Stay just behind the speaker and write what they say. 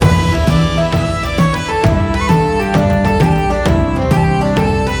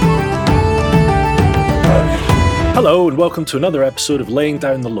Hello and welcome to another episode of Laying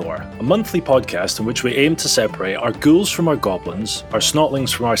Down the Lore, a monthly podcast in which we aim to separate our ghouls from our goblins, our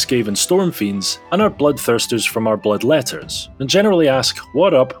snotlings from our Skaven storm fiends, and our bloodthirsters from our bloodletters, and generally ask,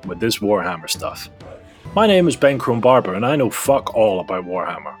 what up with this Warhammer stuff? My name is Ben Crone Barber and I know fuck all about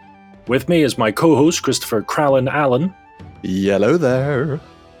Warhammer. With me is my co-host Christopher Crallin Allen. Hello there.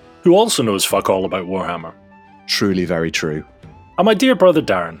 Who also knows fuck all about Warhammer. Truly very true. And my dear brother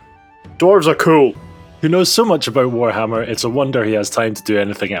Darren. Dwarves are cool. Who knows so much about Warhammer, it's a wonder he has time to do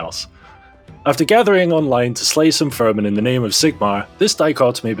anything else. After gathering online to slay some vermin in the name of Sigmar, this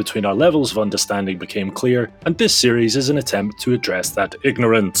dichotomy between our levels of understanding became clear, and this series is an attempt to address that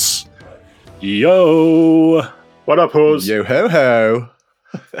ignorance. Yo! What up, hoes? Yo ho ho.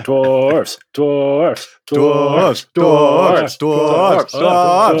 Dwarves, dwarves, Dwarves, dwarves, dwarves,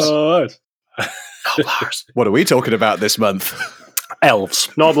 dwarves. Noblars. What are we talking about this month? Elves.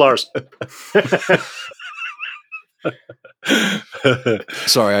 Noblars.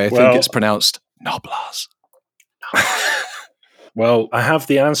 Sorry, I think it's pronounced Noblars. Well, I have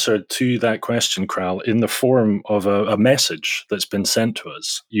the answer to that question, Kral, in the form of a message that's been sent to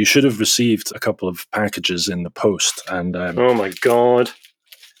us. You should have received a couple of packages in the post, and Oh my god.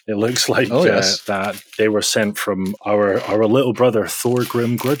 it looks like that they were sent from our little brother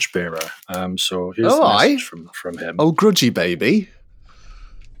Thorgrim Grudgebearer. So here's the message from him. Oh, grudgy baby.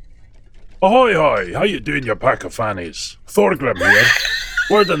 Ahoy, hoy! How you doing, you pack of fannies? Thorgrim here.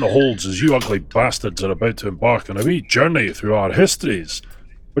 Word in the holds is you ugly bastards are about to embark on a wee journey through our histories,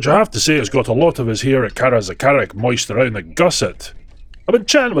 which I have to say has got a lot of us here at Karazakarik moist around the gusset. I've been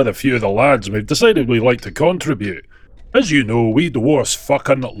chatting with a few of the lads and we've decided we'd like to contribute. As you know, we dwarfs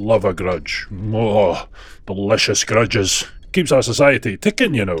fucking love a grudge. Oh, delicious grudges. Keeps our society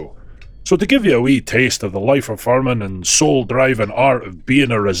ticking, you know. So to give you a wee taste of the life of vermin and soul-driving art of being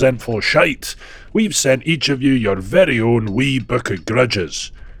a resentful shite, we've sent each of you your very own wee book of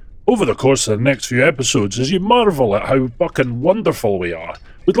grudges. Over the course of the next few episodes, as you marvel at how fucking wonderful we are,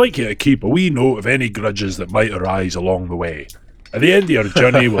 we'd like you to keep a wee note of any grudges that might arise along the way. At the end of your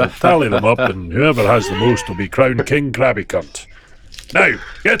journey, we'll tally them up, and whoever has the most will be crowned King Krabby Cunt. Now,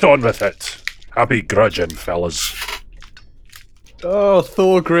 get on with it. Happy grudging, fellas. Oh,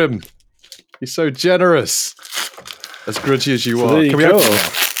 Thorgrim. You're so generous. As grudgy as you are. There you Can we go.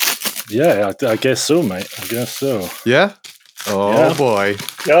 have... Yeah, I guess so, mate. I guess so. Yeah? Oh, Yeah. boy.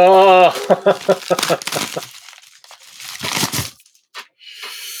 Oh.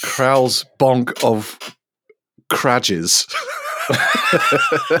 Kral's bonk of cradges.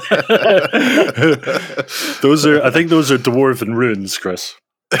 I think those are dwarven runes, Chris.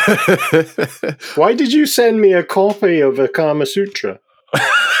 Why did you send me a copy of a Kama Sutra?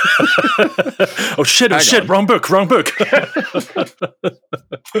 Oh shit, on. wrong book.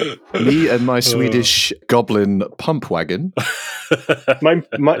 Me and my Swedish goblin pump wagon.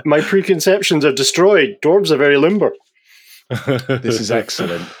 My preconceptions are destroyed. Dwarves are very limber. This is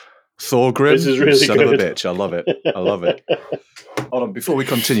excellent. Thorgrim, This is really son of a good. bitch. I love it. Hold on, before we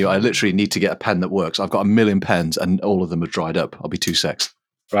continue, I literally need to get a pen that works. I've got a million pens and all of them have dried up. I'll be 2 secs.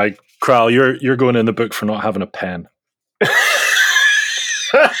 Right, Kral, you're going in the book for not having a pen.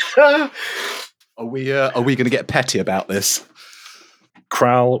 Are we going to get petty about this?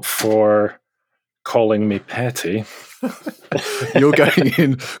 Kral for calling me petty. You're going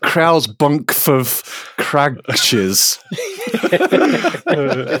in Kral's bunk of cragches.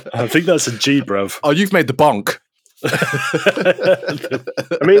 I think that's a G, bruv. Oh, you've made the bonk.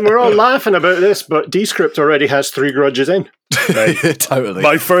 I mean, we're all laughing about this, but Descript already has 3 grudges in. Totally.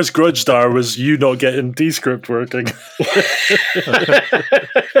 My first grudge star was you not getting Descript working.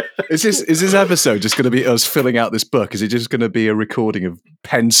 Is this episode just going to be us filling out this book? Is it just going to be a recording of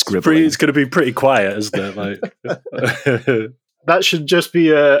pen scribbling? It's going to be pretty quiet, isn't it? Like, That should just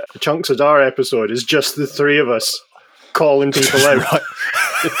be a Chunks of Dar episode. It's just the 3 of us calling people out.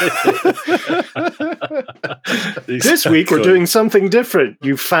 This week we're doing something different,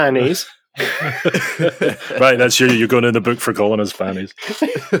 you fannies. Right, that's you're going in the book for calling us fannies.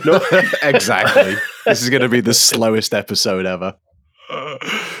 No, exactly. This is going to be the slowest episode ever.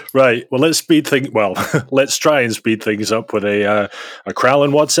 Right, well, let's try and speed things up with a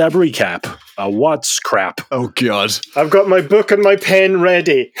Krallin WhatsApp recap. A what's crap. Oh, God. I've got my book and my pen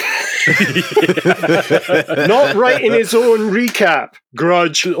ready. Not writing his own recap.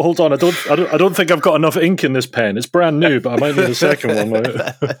 Grudge. Hold on, I don't think I've got enough ink in this pen. It's brand new, but I might need a second one.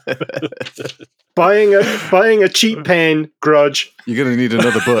 Buying a cheap pen. Grudge. You're going to need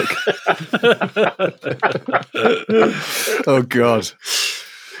another book. Oh, God.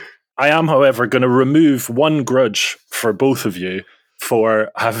 I am, however, going to remove one grudge for both of you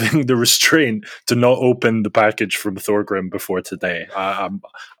for having the restraint to not open the package from Thorgrim before today.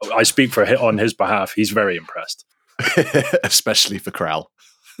 I speak on his behalf. He's very impressed. Especially for Kral,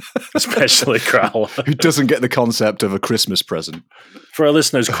 Especially Kral. who doesn't get the concept of a Christmas present. For our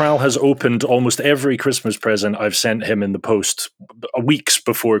listeners, Kral has opened almost every Christmas present I've sent him in the post weeks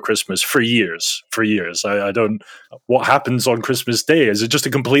before Christmas for years. I don't. What happens on Christmas Day? Is it just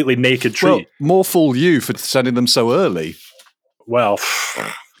a completely naked tree? Well, more fool you for sending them so early. Well,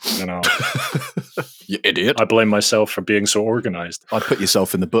 you know, You idiot. I blame myself for being so organized. I'd put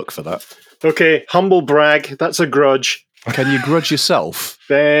yourself in the book for that. Okay, humble brag. That's a grudge. Can you grudge yourself?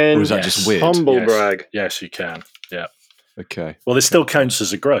 Ben, Or is that Yes. just weird? humble Yes. brag. Yes, you can. Yeah. Okay. Well, it still counts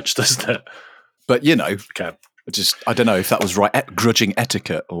as a grudge, doesn't it? But, you know, Okay. I don't know if that was right. Grudging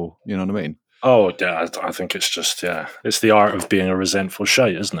etiquette or, you know what I mean? Oh, yeah. I think it's just, it's the art of being a resentful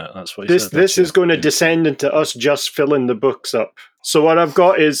shite, isn't it? That's what you This said. this is going to descend into us just filling the books up. So what I've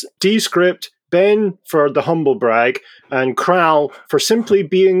got is Descript, Ben for the humble brag, and Kral for simply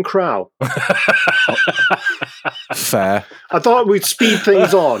being Kral. Fair. I thought we'd speed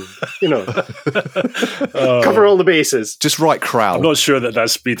things on, cover all the bases. Just write Kral. I'm not sure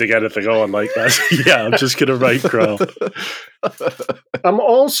that's speeding anything on like that. Yeah, I'm just going to write Kral. I'm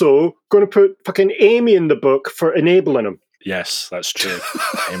also going to put fucking Amy in the book for enabling him. Yes, that's true.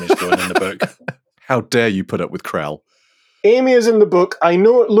 Amy's going in the book. How dare you put up with Kral? Amy is in the book. I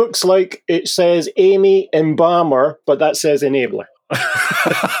know it looks like it says Amy Embalmer, but that says Enabler.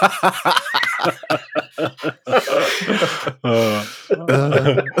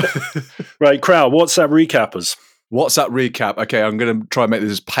 Right, Kral, what's that recap us? What's that recap? Okay, I'm going to try and make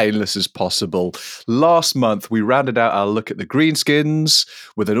this as painless as possible. Last month, we rounded out our look at the Greenskins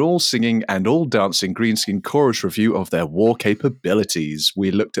with an all-singing and all-dancing Greenskin chorus review of their war capabilities.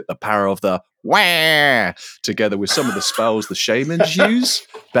 We looked at the power of the wah together with some of the spells the shamans use.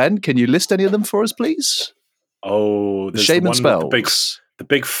 Ben, can you list any of them for us, please? Oh, The there's shaman one spells. with the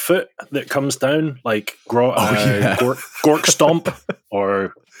big foot that comes down, like yeah. Gork Stomp,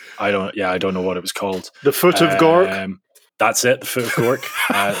 or I don't know what it was called. The Foot of Gork. That's it, the Foot of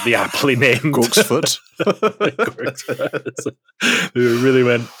Gork. The aptly named Gork's foot. Gork's foot. We really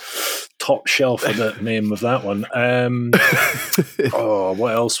went top shelf with the name of that one.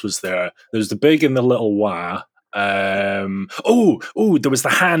 What else was there? There's the big and the little wah. There was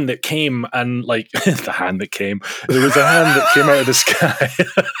the hand that came and like the hand that came. There was a hand that came out of the sky.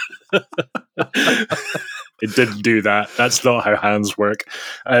 It didn't do that. That's not how hands work.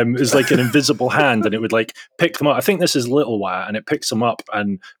 It's like an invisible hand, and it would like pick them up. I think this is Little Wah, and it picks them up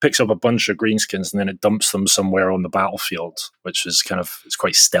and picks up a bunch of greenskins, and then it dumps them somewhere on the battlefield, which is it's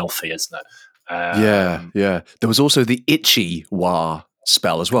quite stealthy, isn't it? Yeah. There was also the Itchy Wah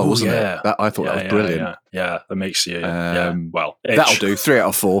spell as well, wasn't it? That, I thought that was brilliant. Yeah, that makes you. That'll do. 3 out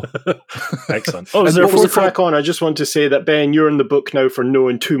of 4. Excellent. And before we crack on, I just want to say that, Ben, you're in the book now for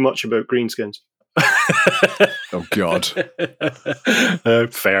knowing too much about greenskins. Oh, God.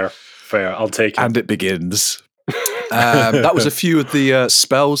 Fair. I'll take it. And it begins. That was a few of the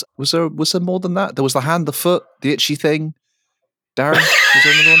spells. Was there more than that? There was the hand, the foot, the itchy thing. Darren, was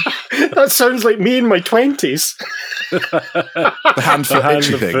there another one? That sounds like me in my 20s. The hand, foot,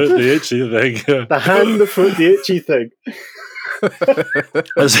 itchy thing. The itchy thing. The hand, the foot, the itchy thing.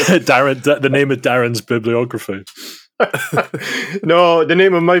 That's the name of Darren's bibliography. No, the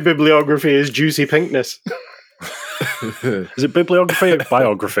name of my bibliography is Juicy Pinkness. Is it bibliography or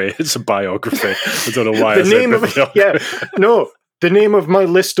biography? It's a biography. I don't know why. The name of my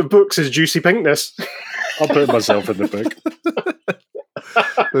list of books is Juicy Pinkness. I'll put myself in the book.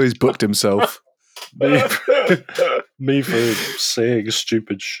 Oh, he's booked himself. Me for saying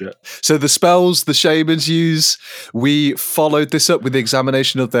stupid shit. So the spells the shamans use, we followed this up with the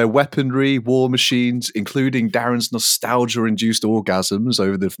examination of their weaponry, war machines, including Darren's nostalgia-induced orgasms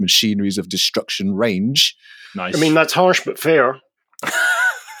over the machineries of destruction range. Nice. I mean, that's harsh but fair.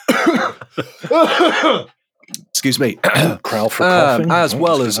 Excuse me. Kral for coughing. As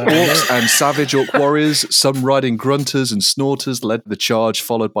well as orcs and savage orc warriors, some riding grunters and snorters led the charge,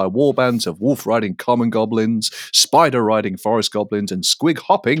 followed by warbands of wolf-riding common goblins, spider-riding forest goblins, and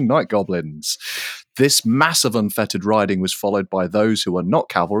squig-hopping night goblins. This massive unfettered riding was followed by those who are not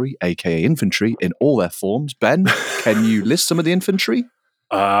cavalry, aka infantry, in all their forms. Ben, can you list some of the infantry?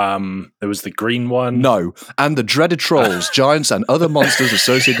 There was the green one. No, and the dreaded trolls, giants, and other monsters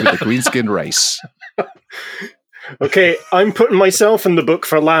associated with the greenskin race. Okay, I'm putting myself in the book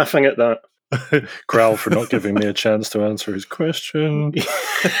for laughing at that. Kral for not giving me a chance to answer his question.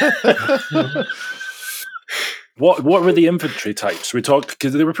 What were the infantry types? We talked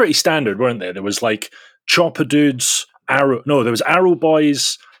because they were pretty standard, weren't they? There was like chopper dudes, there was Arrow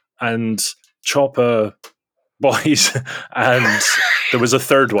Boys and Chopper Boys, and there was a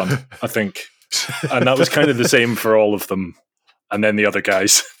third one, I think. And that was kind of the same for all of them. And then the other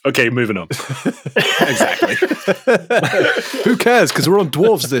guys. Okay, moving on. Exactly. Who cares? Because we're on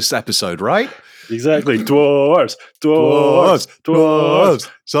dwarves this episode, right? Exactly. Dwarves.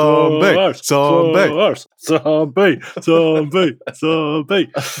 Zombie.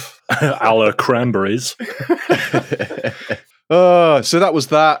 A la cranberries. So that was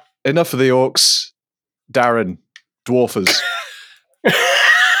that. Enough of the orcs. Darren, dwarfers.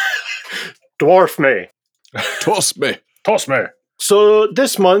 Dwarf me. Toss me. Toss me. So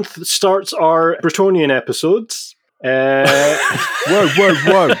this month starts our Bretonian episodes. Whoa.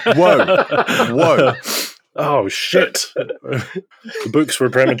 Oh, shit. The books were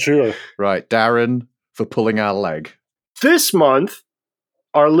premature. Right, Darren, for pulling our leg. This month,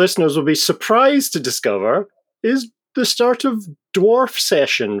 our listeners will be surprised to discover is the start of dwarf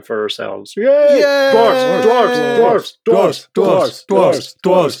session for ourselves. Yay! Yay! Dwarves.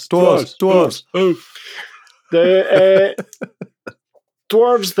 Oh. The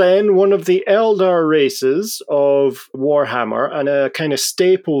dwarves, then, one of the elder races of Warhammer and a kind of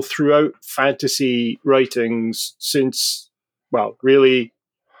staple throughout fantasy writings since, well, really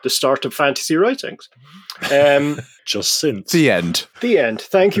the start of fantasy writings. Just since. The end. The end.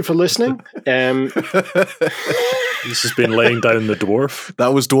 Thank you for listening. This has been laying down the dwarf.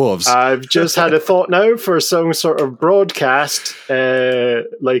 That was dwarves. I've just had a thought now for some sort of broadcast,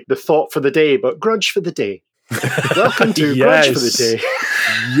 like the thought for the day, but grudge for the day. Welcome to Grudge for the Day.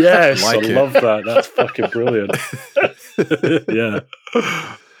 Yes, Like I it. love that. That's fucking brilliant. Yeah.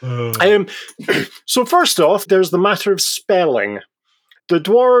 So first off, there's the matter of spelling. The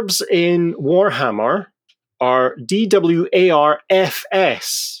dwarves in Warhammer are DWARFS.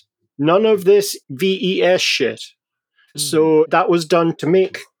 None of this VES shit. So that was done to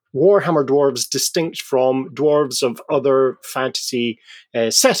make Warhammer dwarves distinct from dwarves of other fantasy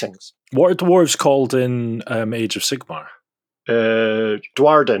settings. What are dwarves called in Age of Sigmar?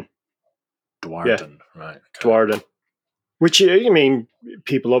 Dwarden. Dwarden, right. Okay. Dwarden. Which, I mean,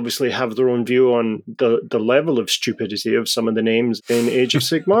 people obviously have their own view on the level of stupidity of some of the names in Age of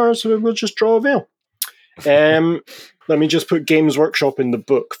Sigmar, so we'll just draw a veil. Let me just put Games Workshop in the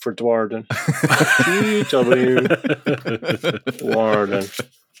book for Dwarden. GW Dwarden.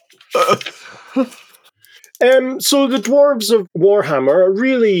 So the dwarves of Warhammer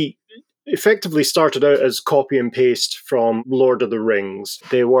really effectively started out as copy and paste from Lord of the Rings.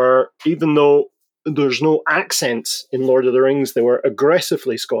 They were, even though there's no accents in Lord of the Rings, they were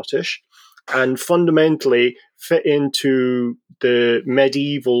aggressively Scottish and fundamentally fit into the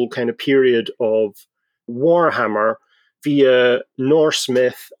medieval kind of period of Warhammer via Norse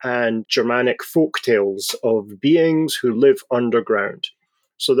myth and Germanic folk tales of beings who live underground.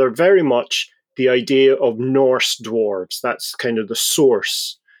 So they're very much the idea of Norse dwarves. That's kind of the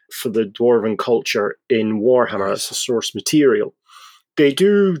source for the dwarven culture in Warhammer. That's the source material. They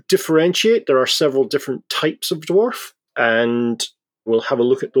do differentiate. There are several different types of dwarf, and we'll have a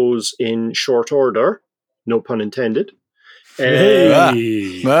look at those in short order. No pun intended.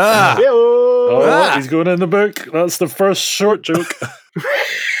 Hey. Hey-o! He's going in the book. That's the first short joke.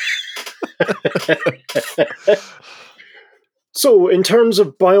 So, in terms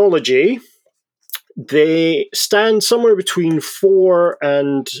of biology, they stand somewhere between 4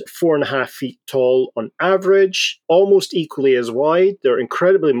 and 4.5 feet tall on average, almost equally as wide. They're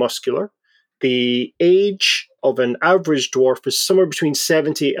incredibly muscular. The age of an average dwarf is somewhere between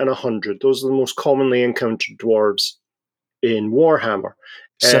 70 and 100. Those are the most commonly encountered dwarves in Warhammer.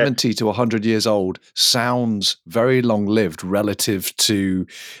 70 to 100 years old sounds very long-lived relative to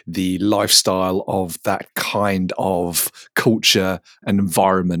the lifestyle of that kind of culture and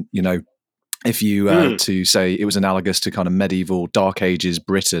environment, you know. If you to say it was analogous to kind of medieval Dark Ages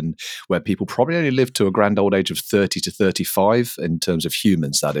Britain, where people probably only lived to a grand old age of 30 to 35 in terms of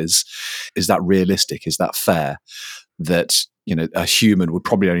humans, that is that realistic? Is that fair? That, you know, a human would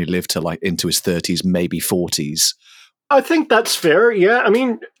probably only live to like into his 30s, maybe 40s. I think that's fair, yeah. I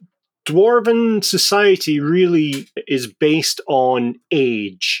mean, dwarven society really is based on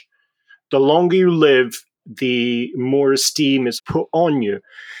age. The longer you live, the more esteem is put on you.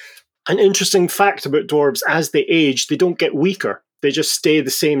 An interesting fact about dwarves, as they age, they don't get weaker. They just stay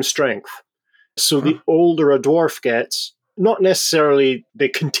the same strength. So the older a dwarf gets, not necessarily they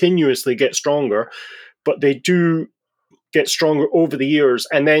continuously get stronger, but they do get stronger over the years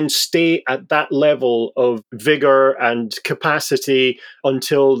and then stay at that level of vigor and capacity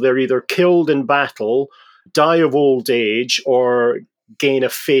until they're either killed in battle, die of old age, or gain a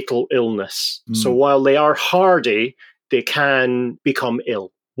fatal illness. So while they are hardy, they can become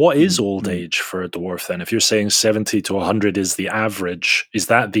ill. What is old age for a dwarf then? If you're saying 70 to 100 is the average, is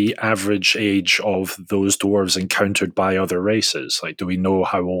that the average age of those dwarves encountered by other races? Like, do we know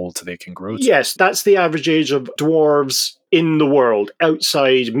how old they can grow to? Yes, that's the average age of dwarves in the world,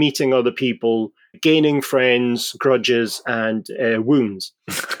 outside, meeting other people, gaining friends, grudges, and wounds.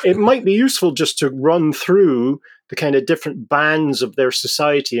 It might be useful just to run through the kind of different bands of their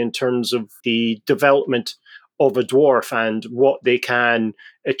society in terms of the development of a dwarf and what they can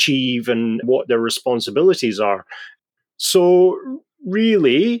achieve and what their responsibilities are. So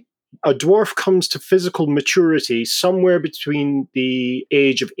really, a dwarf comes to physical maturity somewhere between the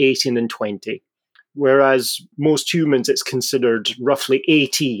age of 18 and 20, whereas most humans, it's considered roughly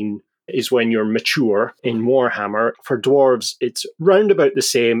 18 is when you're mature in Warhammer. For dwarves, it's round about the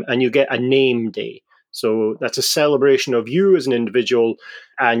same, and you get a name day. So that's a celebration of you as an individual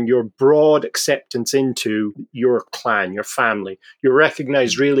and your broad acceptance into your clan, your family. You're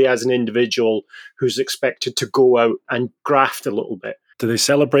recognized really as an individual who's expected to go out and graft a little bit. Do they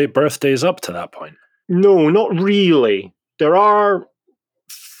celebrate birthdays up to that point? No, not really. There are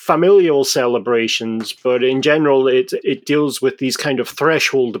familial celebrations, but in general, it deals with these kind of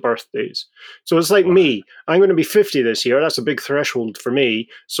threshold birthdays. So it's like me. I'm going to be 50 this year. That's a big threshold for me.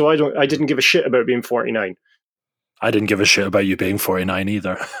 So I didn't give a shit about being 49. I didn't give a shit about you being 49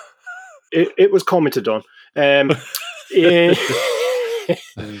 either. It was commented on. I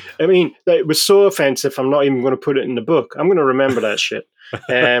mean, it was so offensive, I'm not even going to put it in the book. I'm going to remember that shit.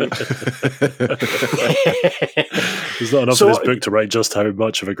 There's not enough in this book to write just how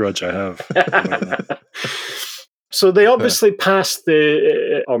much of a grudge I have. So they obviously pass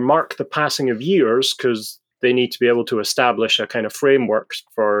or mark the passing of years because they need to be able to establish a kind of framework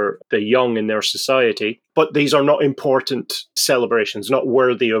for the young in their society. But these are not important celebrations, not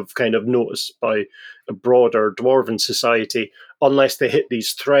worthy of kind of notice by a broader dwarven society unless they hit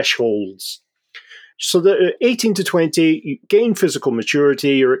these thresholds. So the 18 to 20, you gain physical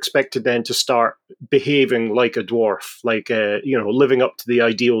maturity, you're expected then to start behaving like a dwarf, like, living up to the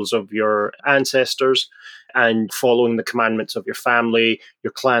ideals of your ancestors and following the commandments of your family,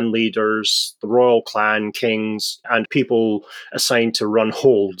 your clan leaders, the royal clan, kings, and people assigned to run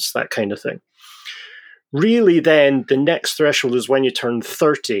holds, that kind of thing. Really, then, the next threshold is when you turn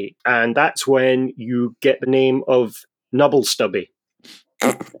 30, and that's when you get the name of Nubblestubby.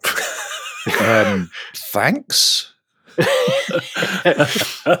 Thanks. I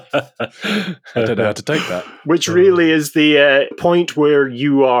don't know how to take that. Which really is the point where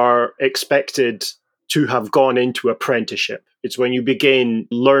you are expected to have gone into apprenticeship. It's when you begin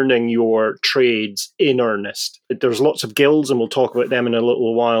learning your trades in earnest. There's lots of guilds, and we'll talk about them in a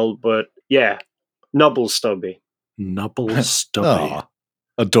little while, but yeah, Nubblestubby. Nubblestubby. Oh,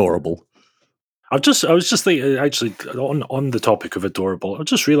 adorable. I was just thinking, actually, on the topic of adorable, I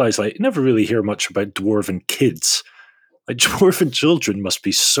just realised, like, you never really hear much about dwarven kids. Like, dwarven children must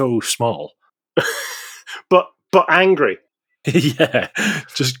be so small. but angry. Yeah,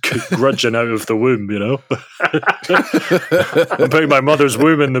 just grudging out of the womb, you know? I'm putting my mother's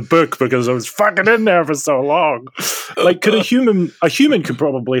womb in the book because I was fucking in there for so long. Like, could a human could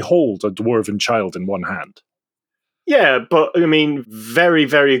probably hold a dwarven child in one hand. Yeah, but I mean, very,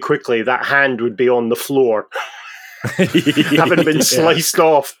 very quickly, that hand would be on the floor, having been sliced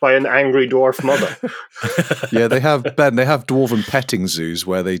off by an angry dwarf mother. Yeah, they have dwarven petting zoos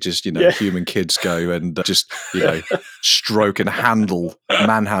where they just, human kids go and just, stroke and manhandle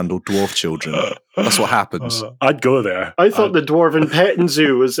dwarf children. That's what happens. I'd go there. I thought the dwarven petting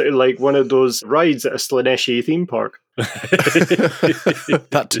zoo was like one of those rides at a Slaaneshi theme park.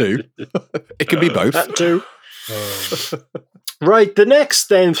 That too. It can be both. That too. Right, the next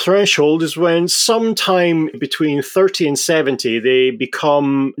then threshold is when sometime between 30 and 70 they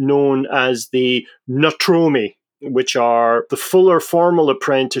become known as the Notromi, which are the fuller formal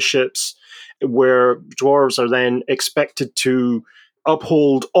apprenticeships where dwarves are then expected to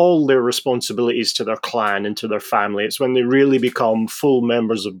uphold all their responsibilities to their clan and to their family. It's when they really become full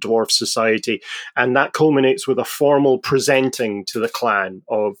members of dwarf society, and that culminates with a formal presenting to the clan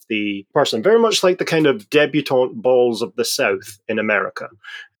of the person, very much like the kind of debutante balls of the South in America.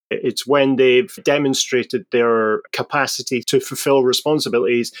 It's when they've demonstrated their capacity to fulfill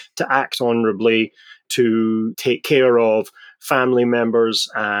responsibilities, to act honorably, to take care of family members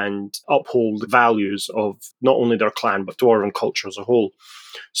and uphold the values of not only their clan, but dwarven culture as a whole.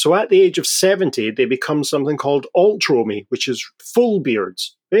 So at the age of 70, they become something called Altromi, which is full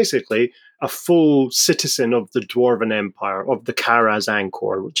beards, basically a full citizen of the Dwarven Empire, of the Karaz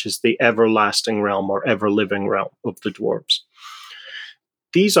Ankor, which is the everlasting realm or ever-living realm of the dwarves.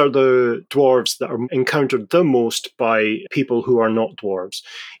 these are the dwarves that are encountered the most by people who are not dwarves,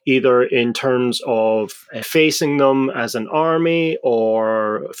 either in terms of facing them as an army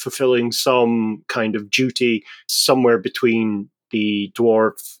or fulfilling some kind of duty somewhere between the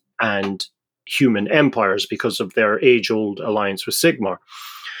dwarf and human empires because of their age-old alliance with Sigmar.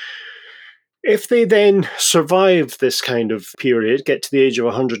 If they then survive this kind of period, get to the age of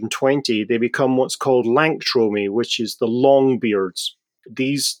 120, they become what's called Lanctromi, which is the Longbeards.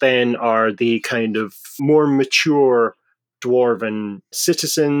 These then are the kind of more mature dwarven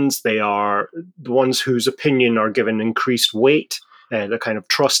citizens. They are the ones whose opinion are given increased weight. They're kind of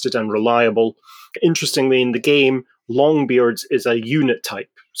trusted and reliable. Interestingly, in the game, Longbeards is a unit type.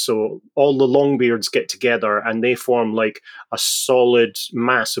 So all the Longbeards get together and they form like a solid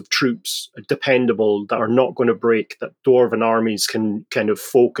mass of troops, dependable, that are not going to break, that dwarven armies can kind of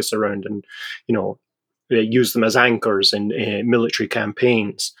focus around and, use them as anchors in military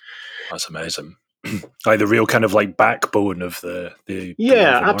campaigns. That's amazing. Like the real kind of like backbone of the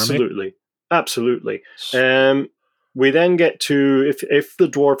yeah, dwarven absolutely. army. Absolutely. We then get to, if the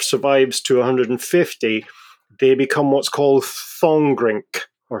dwarf survives to 150, they become what's called Thongrink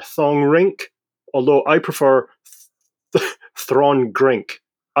or Thongrink, although I prefer Throngrink.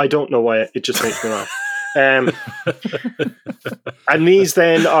 I don't know why, it just makes me laugh. And these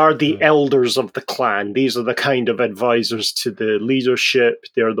then are the elders of the clan. These are the kind of advisors to the leadership.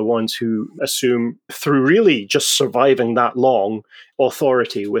 They're the ones who assume, through really just surviving that long,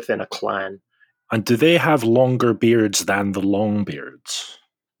 authority within a clan. And do they have longer beards than the Longbeards?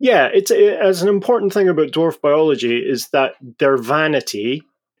 Yeah, as an important thing about dwarf biology is that their vanity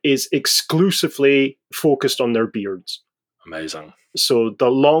is exclusively focused on their beards. Amazing. So the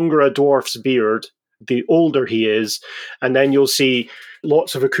longer a dwarf's beard, the older he is, and then you'll see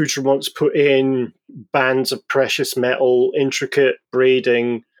lots of accoutrements put in, bands of precious metal, intricate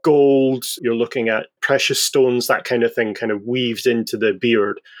braiding, gold. You're looking at precious stones, that kind of thing, kind of weaved into the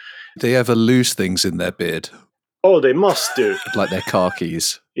beard. They ever lose things in their beard? Oh, they must do. Like their car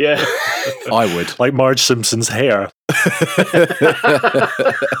keys? Yeah. I would. Like Marge Simpson's hair.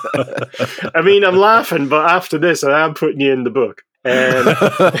 I mean, I'm laughing, but after this, I am putting you in the book.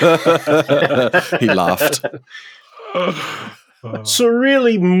 He laughed. So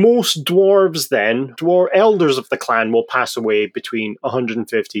really, most dwarves then, elders of the clan, will pass away between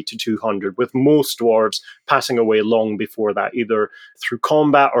 150 to 200, with most dwarves passing away long before that, either through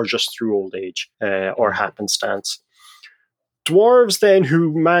combat or just through old age or happenstance. Dwarves then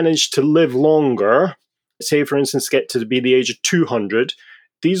who manage to live longer, say for instance get to be the age of 200,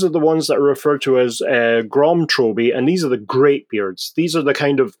 these are the ones that are referred to as Gromtrobi, and these are the great beards. These are the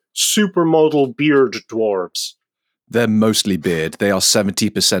kind of supermodel beard dwarves. They're mostly beard. They are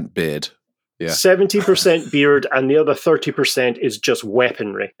 70% beard. Yeah. 70% beard, and the other 30% is just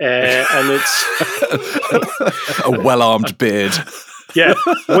weaponry. And it's a well-armed beard. Yeah,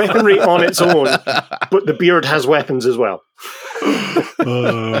 weaponry on its own, but the beard has weapons as well.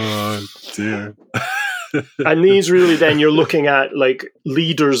 Oh, dear. And these really then you're looking at like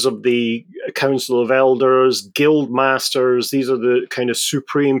leaders of the Council of Elders, guild masters. These are the kind of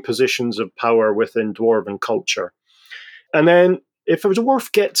supreme positions of power within dwarven culture. And then if a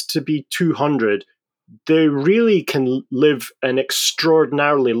dwarf gets to be 200, they really can live an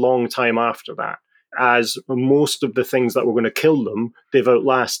extraordinarily long time after that, as most of the things that were going to kill them, they've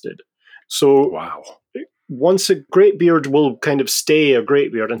outlasted. So wow. Once a great beard will kind of stay a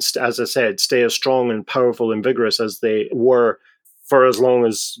great beard, and as I said, stay as strong and powerful and vigorous as they were for as long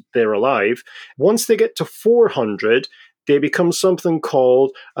as they're alive. Once they get to 400, they become something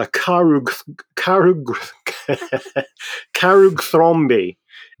called a Carugthrombi,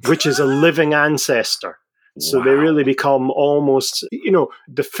 which is a living ancestor. So wow. They really become almost,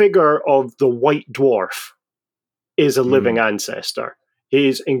 the figure of the white dwarf is a living ancestor.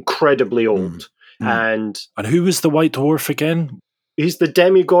 He's incredibly old. And who was the white dwarf again? He's the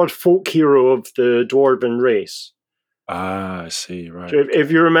demigod folk hero of the dwarven race. Ah, I see, right. So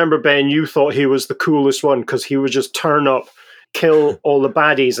if you remember, Ben, you thought he was the coolest one because he would just turn up, kill all the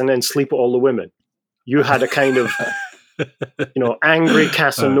baddies, and then sleep with all the women. You had a kind of, angry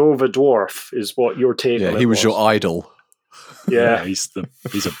Casanova dwarf is what your take on it was. Yeah, he was your idol. Yeah, he's a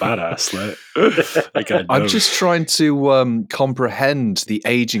badass. I'm just trying to comprehend the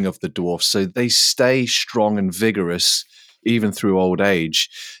aging of the dwarfs, so they stay strong and vigorous even through old age,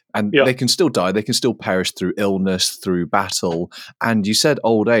 and they can still die. They can still perish through illness, through battle. And you said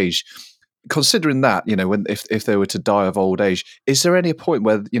old age. considering that, when if they were to die of old age, is there any point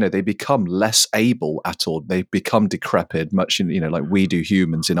where they become less able at all? They become decrepit, much like we do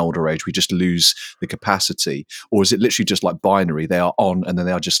humans in older age. We just lose the capacity, or is it literally just like binary? They are on and then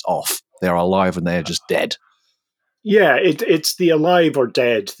they are just off. They are alive and they are just dead. Yeah, it's the alive or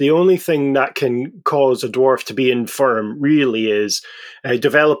dead. The only thing that can cause a dwarf to be infirm really is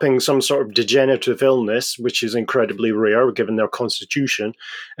developing some sort of degenerative illness, which is incredibly rare given their constitution,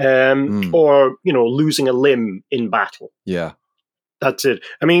 or, losing a limb in battle. Yeah. That's it.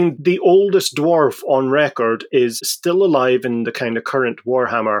 I mean, the oldest dwarf on record is still alive in the kind of current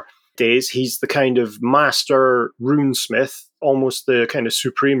Warhammer days. He's the kind of master runesmith, almost the kind of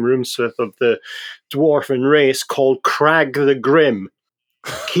supreme runesmith of the dwarven race, called Crag the Grim.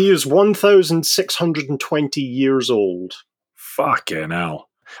 He is 1,620 years old. Fucking hell.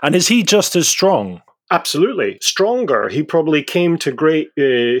 And is he just as strong? Absolutely. Stronger. He probably came to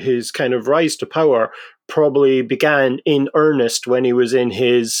his kind of rise to power probably began in earnest when he was in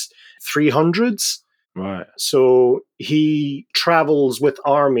his 300s. Right. So he travels with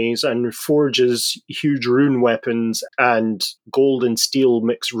armies and forges huge rune weapons and gold and steel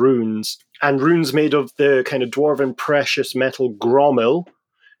mixed runes. And runes made of the kind of dwarven precious metal Gromil.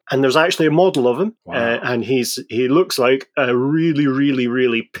 And there's actually a model of him. Wow. And he looks like a really, really,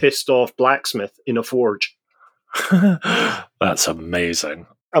 really pissed off blacksmith in a forge. That's amazing.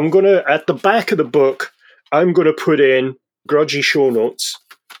 I'm going to, at the back of the book, I'm going to put in grudgy show notes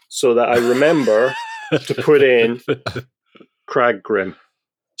so that I remember to put in Crag Grim.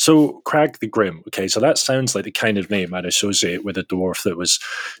 So, Crag the Grim. Okay, so that sounds like the kind of name I'd associate with a dwarf that was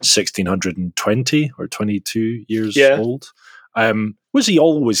 1,620 or 22 years old. Was he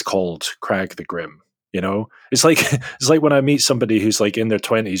always called Crag the Grim? It's like when I meet somebody who's like in their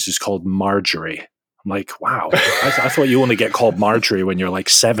 20s who's called Marjorie. I'm like, wow, I thought you only get called Marjorie when you're like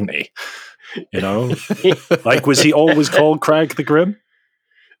 70. Like, was he always called Crag the Grim?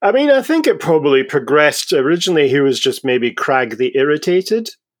 I mean, I think it probably progressed. Originally, he was just maybe Crag the Irritated,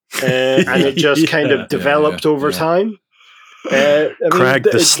 and it just kind of developed over time. Crag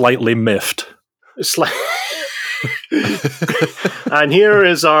the Slightly Miffed. And here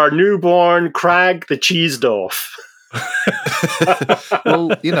is our newborn Crag the Cheesed Off. Well,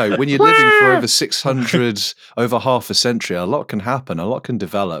 when you're living for over 600, over half a century, a lot can happen. A lot can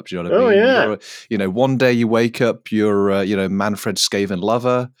develop. Do you know what I mean? Oh, yeah. One day you wake up, you're, Manfred Skaven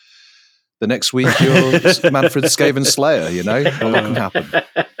lover. The next week you're Manfred Skaven slayer. A lot can happen.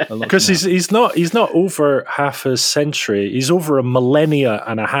 Because he's not over half a century. He's over a millennia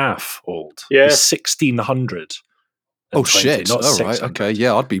and a half old. Yeah, he's 1,600. Oh shit! All right, okay,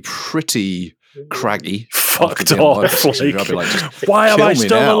 yeah, I'd be pretty craggy. Fucked off. I'd be like, just why am I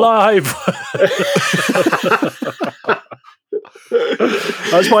still alive?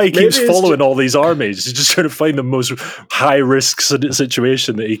 That's why he keeps following all these armies. He's just trying to find the most high-risk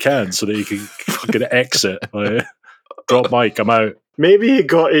situation that he can so that he can fucking exit. Like, drop mic, I'm out. Maybe he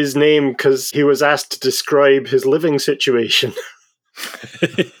got his name because he was asked to describe his living situation.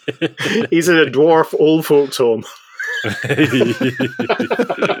 He's in a dwarf old folks home.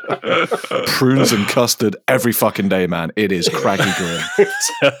 Prunes and custard every fucking day, man. It is Craggy Grim.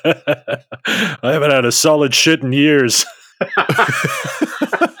 I haven't had a solid shit in years.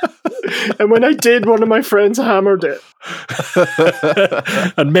 And when I did, one of my friends hammered it.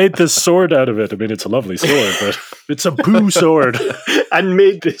 And made this sword out of it. I mean, it's a lovely sword, but it's a boo sword. And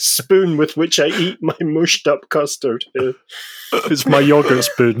made this spoon with which I eat my mushed up custard. It's my yogurt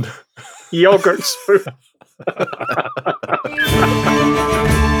spoon. Yogurt spoon.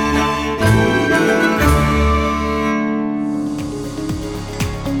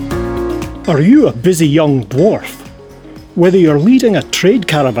 Are you a busy young dwarf? Whether you're leading a trade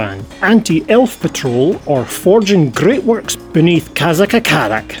caravan, anti-elf patrol, or forging great works beneath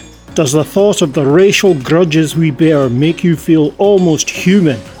Kazakakarak, does the thought of the racial grudges we bear make you feel almost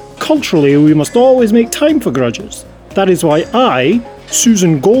human? Culturally, we must always make time for grudges. That is why I,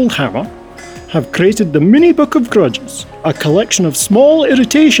 Susan Goldhammer, have created the Mini Book of Grudges, a collection of small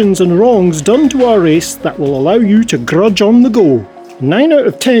irritations and wrongs done to our race that will allow you to grudge on the go. 9 out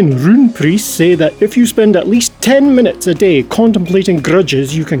of 10 rune priests say that if you spend at least 10 minutes a day contemplating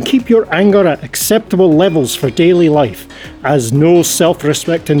grudges, you can keep your anger at acceptable levels for daily life, as no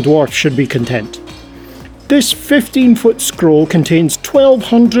self-respecting dwarf should be content. This 15-foot scroll contains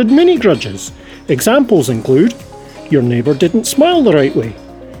 1,200 mini grudges. Examples include: your neighbour didn't smile the right way,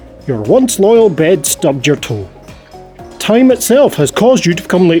 your once loyal bed stubbed your toe, time itself has caused you to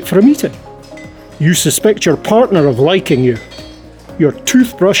come late for a meeting, you suspect your partner of liking you, your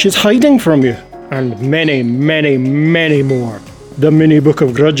toothbrush is hiding from you, and many, many, many more. The Mini Book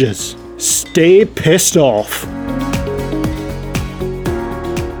of Grudges. Stay pissed off.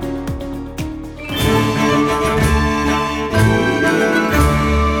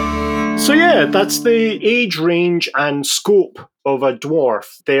 So yeah, that's the age range and scope of a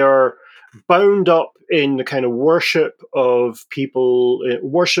dwarf. They are bound up in the kind of worship of people,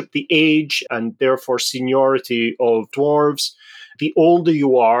 worship the age and therefore seniority of dwarves. The older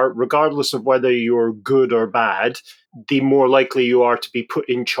you are, regardless of whether you're good or bad, the more likely you are to be put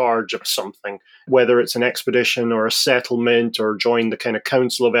in charge of something, whether it's an expedition or a settlement or join the kind of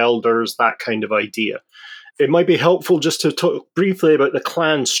council of elders, that kind of idea. It might be helpful just to talk briefly about the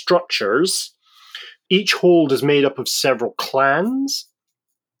clan structures. Each hold is made up of several clans.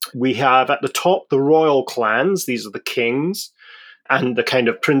 We have at the top the royal clans. These are the kings and the kind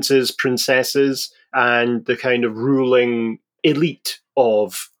of princes, princesses, and the kind of ruling elite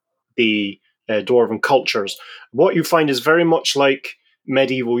of the dwarven cultures. What you find is very much like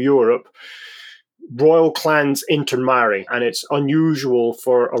medieval Europe. Royal clans intermarry, and it's unusual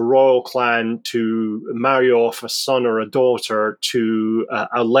for a royal clan to marry off a son or a daughter to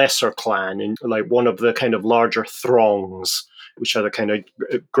a lesser clan, in like one of the kind of larger throngs, which are the kind of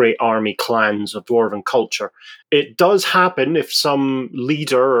great army clans of dwarven culture. It does happen if some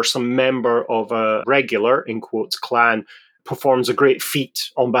leader or some member of a regular, in quotes, clan performs a great feat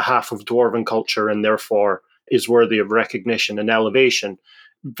on behalf of dwarven culture and therefore is worthy of recognition and elevation.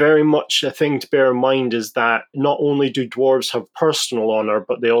 Very much a thing to bear in mind is that not only do dwarves have personal honor,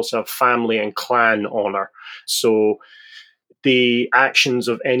 but they also have family and clan honor. So the actions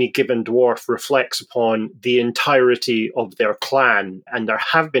of any given dwarf reflects upon the entirety of their clan. And there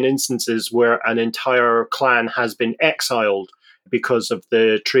have been instances where an entire clan has been exiled because of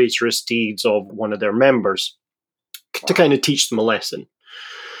the traitorous deeds of one of their members, to kind of teach them a lesson.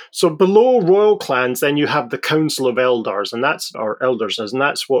 So below royal clans, then you have the Council of Elders, and that's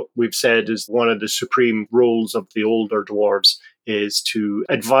what we've said is one of the supreme roles of the older dwarves, is to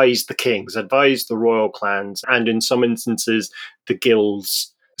advise the kings, advise the royal clans, and in some instances, the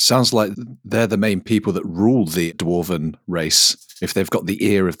guilds. Sounds like they're the main people that rule the dwarven race, if they've got the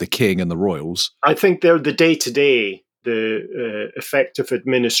ear of the king and the royals. I think they're the day-to-day, the effective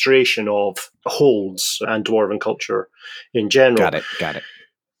administration of holds and dwarven culture in general. Got it.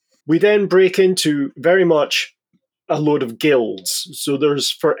 We then break into very much a load of guilds. So there's,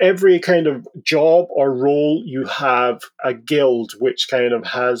 for every kind of job or role, you have a guild which kind of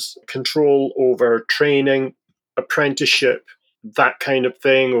has control over training, apprenticeship, that kind of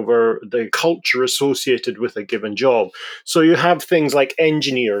thing, over the culture associated with a given job. So you have things like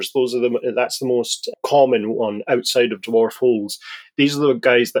engineers. That's the most common one outside of dwarf holds. These are the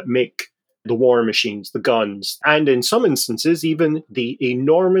guys that make the war machines, the guns, and in some instances, even the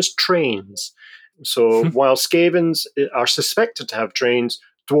enormous trains. So while Skavens are suspected to have trains,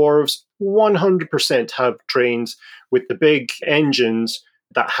 dwarves 100% have trains with the big engines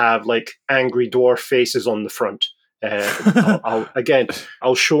that have like angry dwarf faces on the front.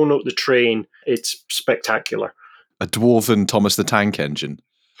 I'll show note the train. It's spectacular. A dwarven Thomas the Tank Engine.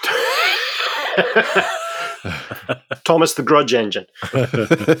 Thomas the Grudge Engine.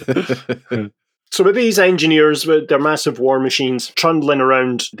 So with these engineers, with their massive war machines trundling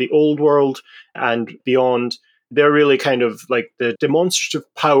around the old world and beyond, they're really kind of like the demonstrative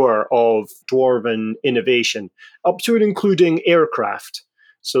power of dwarven innovation, up to and including aircraft.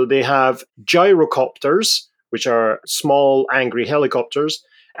 So they have gyrocopters, which are small, angry helicopters,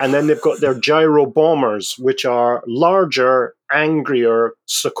 and then they've got their gyro bombers, which are larger, angrier,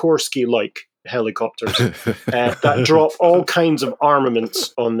 Sikorsky-like helicopters that drop all kinds of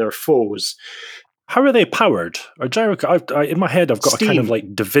armaments on their foes. How are they powered? Or in my head, I've got Steam. a kind of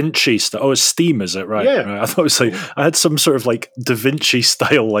like Da Vinci style. Oh, it's steam, is it? Right. Yeah. Right. I thought it was like I had some sort of like Da Vinci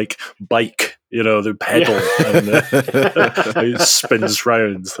style like bike. You know, the pedal and it spins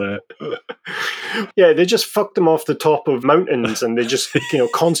round. Yeah, they just fuck them off the top of mountains, and they just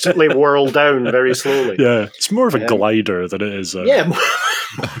constantly whirl down very slowly. Yeah, it's more of a glider than it is.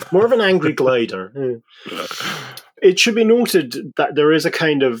 More of an angry glider. It should be noted that there is a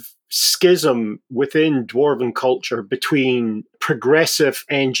kind of schism within dwarven culture between progressive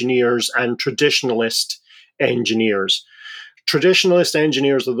engineers and traditionalist engineers. Traditionalist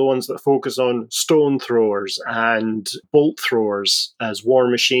engineers are the ones that focus on stone throwers and bolt throwers as war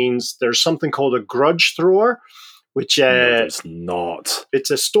machines. There's something called a grudge thrower, which No, it's not.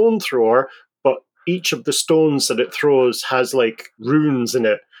 It's a stone thrower, but each of the stones that it throws has like runes in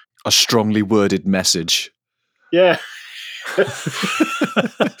it. A strongly worded message. Yeah.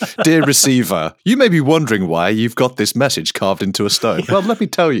 Dear receiver, you may be wondering why you've got this message carved into a stone. Well, let me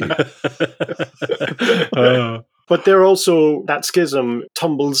tell you. But they're also, that schism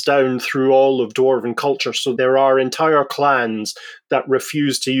tumbles down through all of dwarven culture. So there are entire clans that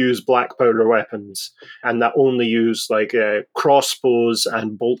refuse to use black powder weapons and that only use like crossbows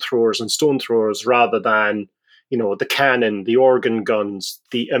and bolt throwers and stone throwers rather than, the cannon, the organ guns,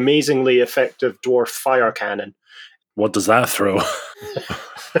 the amazingly effective dwarf fire cannon. What does that throw?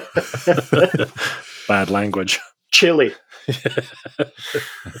 Bad language. Chili.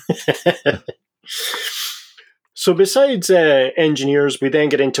 So besides engineers, we then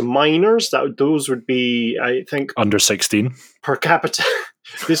get into miners. Those would be, I think, under 16 per capita.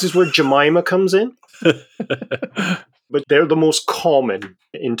 This is where Jemima comes in. But they're the most common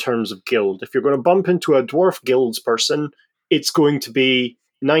in terms of guild. If you're going to bump into a dwarf guilds person, it's going to be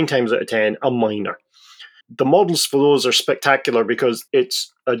 9 times out of 10 a miner. The models for those are spectacular because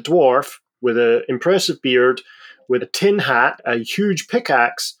it's a dwarf with an impressive beard, with a tin hat, a huge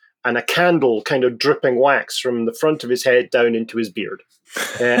pickaxe, and a candle kind of dripping wax from the front of his head down into his beard.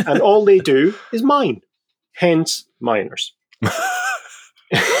 And all they do is mine. Hence, miners.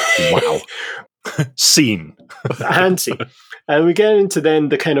 Wow. Scene. Fancy. And we get into then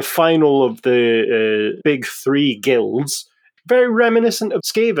the kind of final of the big 3 guilds. Very reminiscent of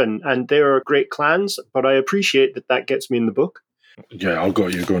Skaven, and they're great clans, but I appreciate that gets me in the book. Yeah, I'll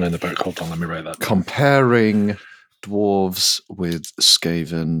got you going in the book. Hold on, let me write that. Comparing dwarves with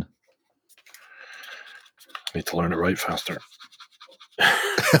Skaven. I need to learn it right faster.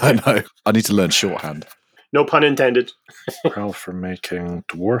 I know. I need to learn shorthand. No pun intended. Well, for making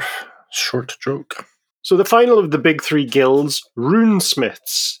dwarf short joke. So the final of the big 3 guilds,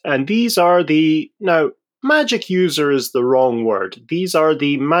 runesmiths. And these are now, magic user is the wrong word. These are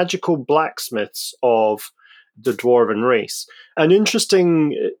the magical blacksmiths of the dwarven race. An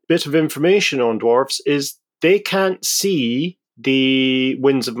interesting bit of information on dwarves is they can't see the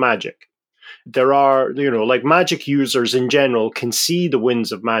winds of magic. There are, like magic users in general can see the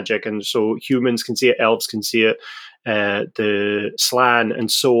winds of magic, and so humans can see it, elves can see it, the Slan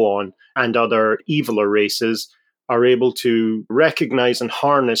and so on, and other eviler races are able to recognize and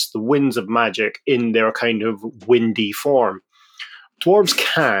harness the winds of magic in their kind of windy form. Dwarves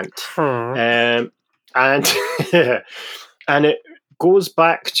can't. And and it goes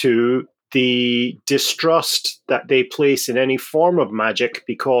back to the distrust that they place in any form of magic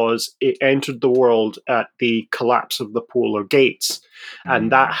because it entered the world at the collapse of the polar gates. And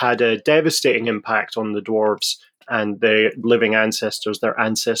that had a devastating impact on the dwarves and the living ancestors, their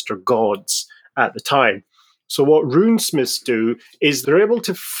ancestor gods at the time. So what runesmiths do is they're able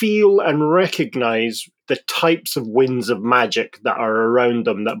to feel and recognize the types of winds of magic that are around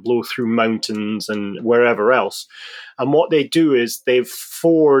them that blow through mountains and wherever else. And what they do is they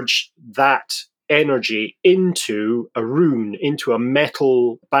forge that energy into a rune, into a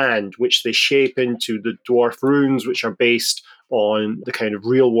metal band, which they shape into the dwarf runes, which are based on the kind of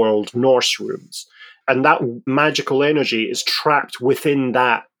real world Norse runes. And that magical energy is trapped within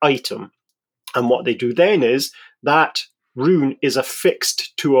that item. And what they do then is that rune is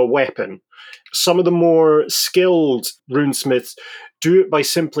affixed to a weapon. Some of the more skilled runesmiths do it by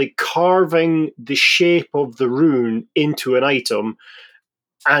simply carving the shape of the rune into an item,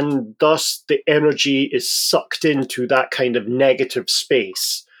 and thus the energy is sucked into that kind of negative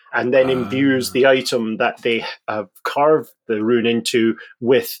space and then imbues the item that they have carved the rune into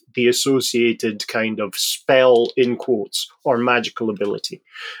with the associated kind of spell, in quotes, or magical ability.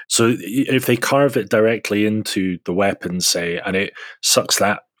 So if they carve it directly into the weapon, say, and it sucks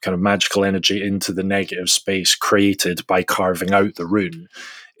that kind of magical energy into the negative space created by carving out the rune,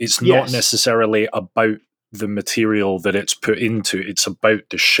 it's not necessarily about the material that it's put into, it's about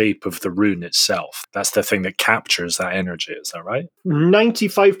the shape of the rune itself. That's the thing that captures that energy, is that right?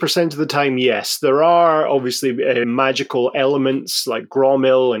 95% of the time, yes. There are obviously magical elements like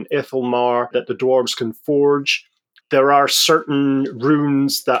Gromil and Ithelmar that the dwarves can forge. There are certain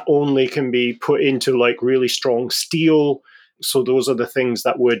runes that only can be put into like really strong steel. So those are the things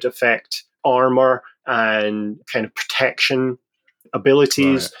that would affect armor and kind of protection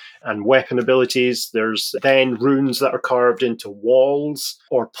abilities and weapon abilities. There's then runes that are carved into walls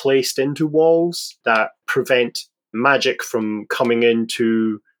or placed into walls that prevent magic from coming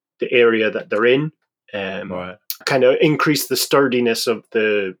into the area that they're in. Kind of increase the sturdiness of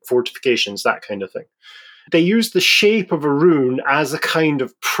the fortifications, that kind of thing. They use the shape of a rune as a kind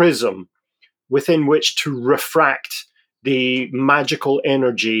of prism within which to refract the magical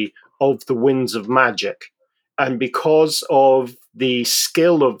energy of the winds of magic. And because of the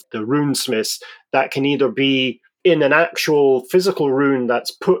skill of the runesmiths, that can either be in an actual physical rune that's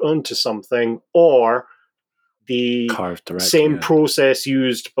put onto something, or the Carved directly, same yeah. process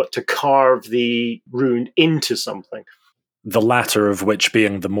used, but to carve the rune into something. The latter of which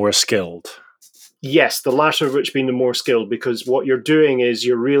being the more skilled. Yes, the latter of which being the more skilled, because what you're doing is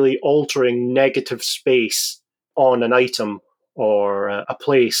you're really altering negative space on an item or a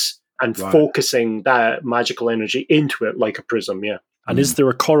place and focusing that magical energy into it like a prism, yeah. And is there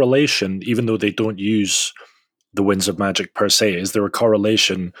a correlation, even though they don't use the Winds of Magic per se, is there a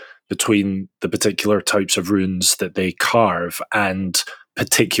correlation between the particular types of runes that they carve and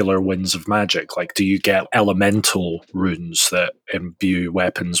particular Winds of Magic? Like, do you get elemental runes that imbue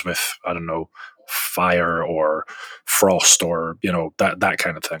weapons with, I don't know, fire or frost or, that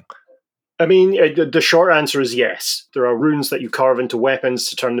kind of thing? I mean, the short answer is yes. There are runes that you carve into weapons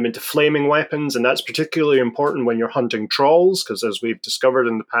to turn them into flaming weapons, and that's particularly important when you're hunting trolls, because as we've discovered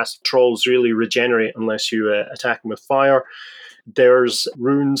in the past, trolls really regenerate unless you attack them with fire. There's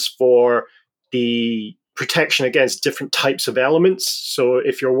runes for the protection against different types of elements. So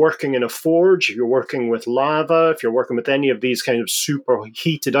if you're working in a forge, if you're working with lava, if you're working with any of these kind of super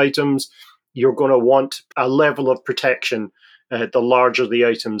heated items, you're going to want a level of protection the larger the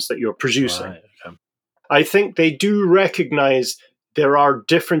items that you're producing. Right, okay. I think they do recognize there are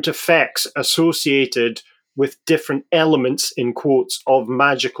different effects associated with different elements, in quotes, of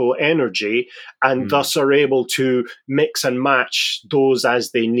magical energy, and thus are able to mix and match those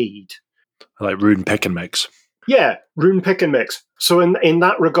as they need. Like rune pick and mix. Yeah, rune pick and mix. So in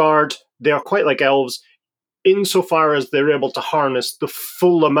that regard, they are quite like elves, insofar as they're able to harness the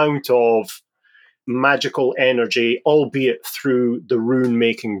full amount of magical energy, albeit through the rune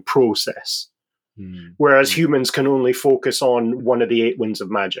making process. Whereas humans can only focus on one of the 8 winds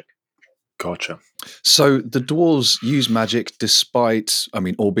of magic. Gotcha. So the dwarves use magic despite,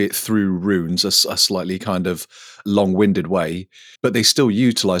 albeit through runes, a slightly kind of long-winded way, but they still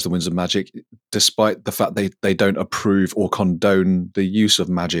utilize the winds of magic despite the fact they don't approve or condone the use of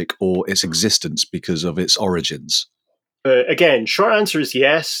magic or its existence because of its origins. Again, short answer is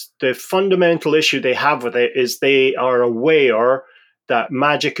yes. The fundamental issue they have with it is they are aware that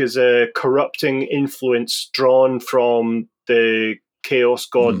magic is a corrupting influence drawn from the chaos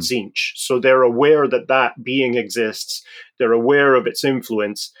god Tzeentch. So they're aware that being exists. They're aware of its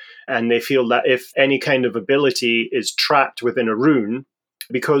influence. And they feel that if any kind of ability is trapped within a rune,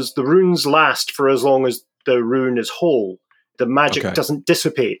 because the runes last for as long as the rune is whole, the magic doesn't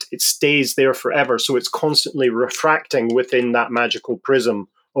dissipate. It stays there forever. So it's constantly refracting within that magical prism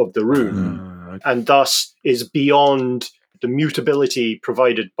of the rune, and thus is beyond the mutability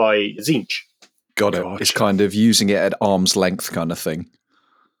provided by Tzeentch. Got it. Gotcha. It's kind of using it at arm's length kind of thing.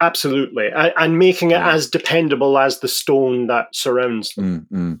 Absolutely. And making it as dependable as the stone that surrounds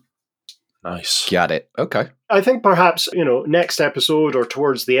them. Nice. Got it. Okay. I think perhaps, next episode or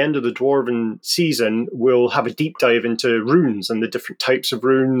towards the end of the Dwarven season, we'll have a deep dive into runes and the different types of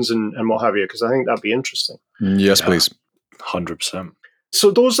runes and what have you, because I think that'd be interesting. Yes, please. 100%.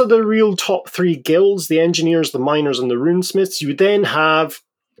 So those are the real top 3 guilds, the engineers, the miners, and the runesmiths. You then have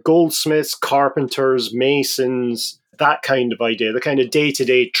goldsmiths, carpenters, masons, that kind of idea, the kind of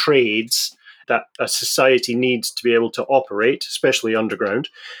day-to-day trades that a society needs to be able to operate, especially underground.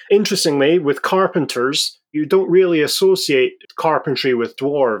 Interestingly, with carpenters, you don't really associate carpentry with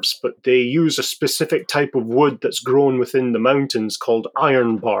dwarves, but they use a specific type of wood that's grown within the mountains called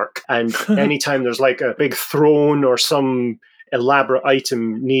ironbark. And anytime there's like a big throne or some elaborate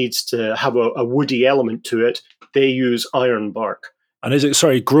item needs to have a woody element to it, they use ironbark. And is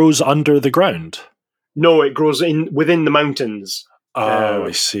it, grows under the ground? No, it grows within the mountains. Oh,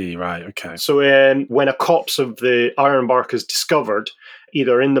 I see. Right, okay. So when a copse of the ironbark is discovered,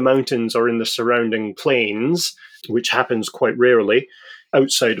 either in the mountains or in the surrounding plains, which happens quite rarely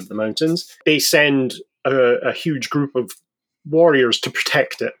outside of the mountains, they send a huge group of warriors to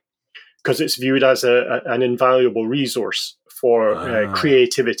protect it because it's viewed as an invaluable resource for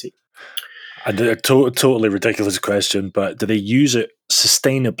creativity. And a totally ridiculous question, but do they use it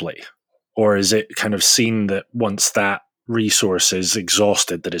sustainably? Or is it kind of seen that once that resource is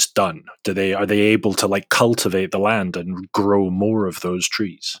exhausted, that it's done? Are they able to cultivate the land and grow more of those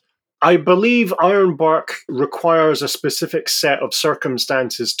trees? I believe ironbark requires a specific set of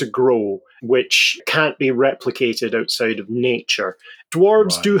circumstances to grow, which can't be replicated outside of nature.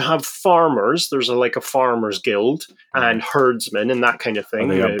 Dwarves do have farmers. There's a farmers guild and herdsmen and that kind of thing.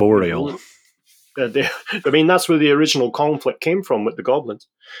 They are boreal. That's where the original conflict came from with the goblins.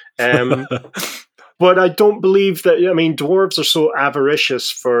 But I don't believe that, dwarves are so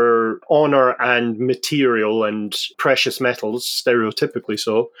avaricious for honor and material and precious metals, stereotypically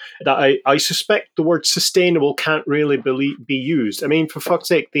so, that I suspect the word sustainable can't really be used. For fuck's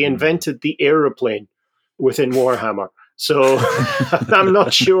sake, they invented the aeroplane. within Warhammer. So I'm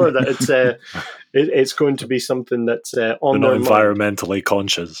not sure that it's going to be something that's on They're their not mind. environmentally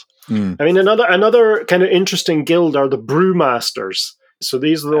conscious. Mm. I mean, another kind of interesting guild are the Brewmasters. So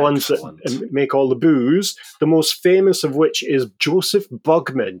these are the ones Excellent. that make all the booze, the most famous of which is Joseph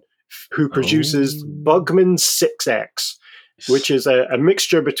Bugman, who produces Bugman 6X, which is a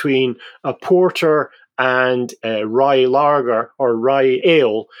mixture between a porter and a rye lager or rye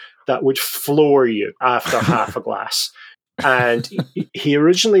ale that would floor you after half a glass. And he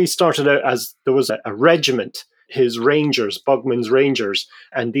originally started out as there was a regiment, his Rangers, Bugman's Rangers,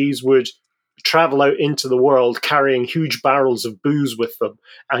 and these would travel out into the world carrying huge barrels of booze with them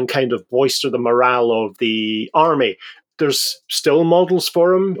and kind of boister the morale of the army. There's still models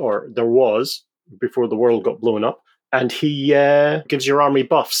for him, or there was, before the world got blown up. And he gives your army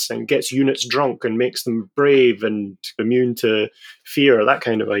buffs and gets units drunk and makes them brave and immune to fear, that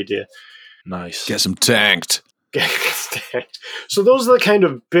kind of idea. Nice. Gets them tanked. So those are the kind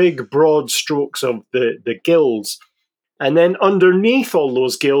of big, broad strokes of the guilds. And then underneath all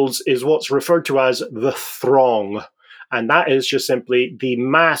those guilds is what's referred to as the Throng. And that is just simply the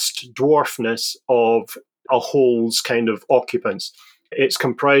massed dwarfness of a hole's kind of occupants. It's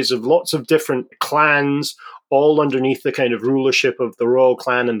comprised of lots of different clans, all underneath the kind of rulership of the Royal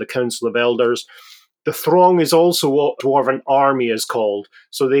Clan and the Council of Elders. The Throng is also what Dwarven Army is called.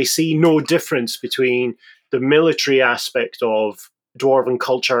 So they see no difference between the military aspect of Dwarven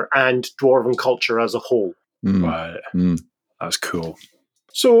culture and Dwarven culture as a whole. Mm. Right. Mm. That's cool.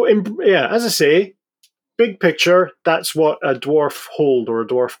 So, as I say, big picture, that's what a dwarf hold or a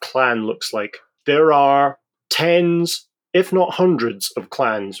dwarf clan looks like. There are tens, if not hundreds, of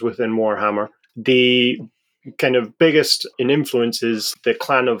clans within Warhammer. The kind of biggest in influence is the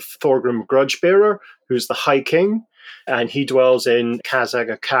clan of Thorgrim Grudgebearer, who's the High King, and he dwells in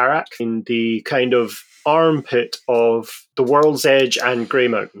Kazagakarak, in the kind of armpit of the World's Edge and Grey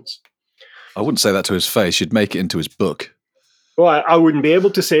Mountains. I wouldn't say that to his face. You'd make it into his book. Well, I wouldn't be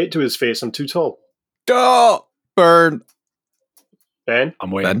able to say it to his face. I'm too tall. Oh, burn. Ben?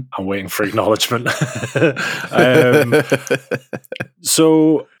 I'm waiting. Ben? I'm waiting for acknowledgement.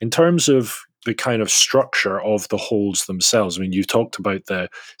 So, in terms of the kind of structure of the holds themselves, I mean, you've talked about the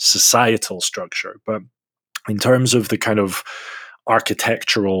societal structure, but in terms of the kind of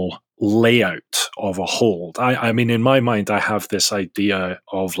architectural layout of a hold, I mean, in my mind, I have this idea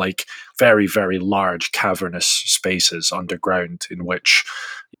of like very, very large cavernous spaces underground in which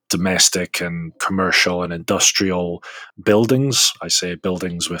domestic and commercial and industrial buildings, I say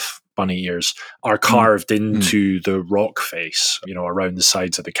buildings with bunny ears, are carved into the rock face, around the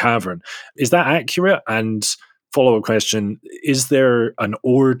sides of the cavern. Is that accurate? And follow-up question, is there an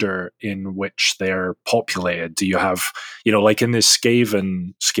order in which they're populated? Do you have, like in this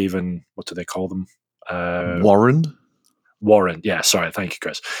Skaven, what do they call them? Warren, yeah, sorry, thank you,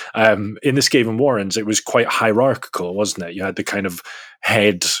 Chris. In the Skaven Warrens, it was quite hierarchical, wasn't it? You had the kind of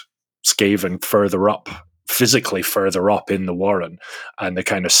head Skaven physically further up in the Warren, and the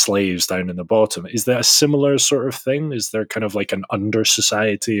kind of slaves down in the bottom. Is there a similar sort of thing? Is there kind of like an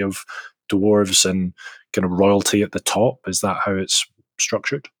under-society of dwarves and kind of royalty at the top? Is that how it's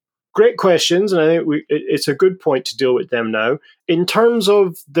structured? Great questions, and I think it's a good point to deal with them now. In terms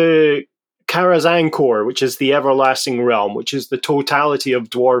of the Karazankor, which is the everlasting realm, which is the totality of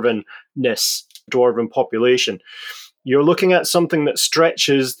dwarven population, you're looking at something that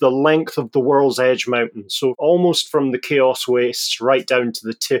stretches the length of the World's Edge Mountains, so almost from the Chaos Wastes right down to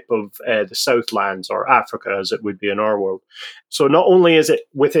the tip of the Southlands, or Africa as it would be in our world. So not only is it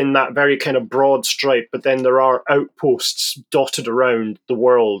within that very kind of broad stripe, but then there are outposts dotted around the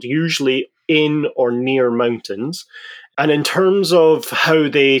world, usually in or near mountains. And in terms of how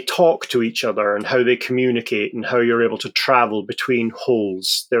they talk to each other and how they communicate and how you're able to travel between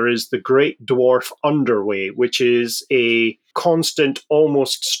holes, there is the Great Dwarf Underway, which is a constant,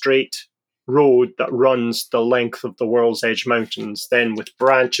 almost straight road that runs the length of the World's Edge Mountains, then with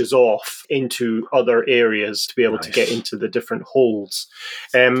branches off into other areas to be able to get into the different holes.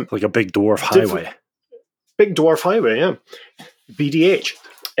 Like a big dwarf highway. Big dwarf highway, yeah. BDH.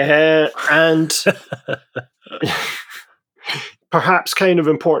 And perhaps kind of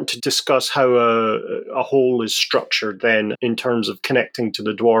important to discuss how a whole is structured then in terms of connecting to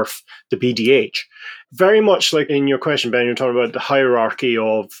the dwarf, the BDH. Very much like in your question, Ben, you're talking about the hierarchy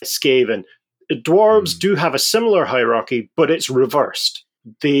of Skaven. Dwarves do have a similar hierarchy, but it's reversed.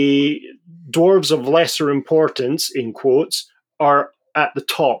 The dwarves of lesser importance, in quotes, are at the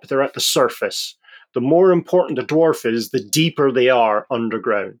top. They're at the surface. The more important the dwarf is, the deeper they are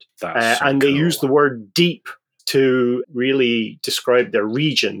underground. And they use the word deep to really describe their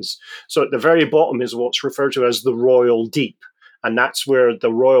regions. So at the very bottom is what's referred to as the Royal Deep, and that's where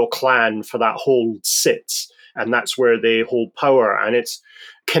the royal clan for that hold sits, and that's where they hold power, and it's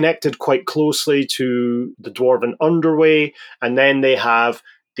connected quite closely to the Dwarven Underway, and then they have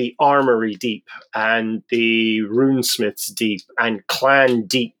the Armory Deep and the Runesmiths Deep and clan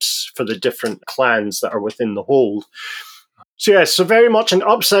deeps for the different clans that are within the hold. So yes, so very much an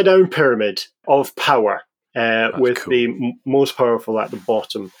upside down pyramid of power, with cool. the most powerful at the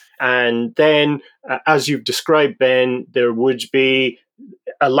bottom. And then, as you've described, Ben, there would be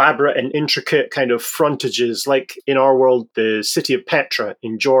elaborate and intricate kind of frontages, like in our world, the city of Petra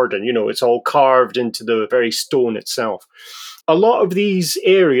in Jordan. It's all carved into the very stone itself. A lot of these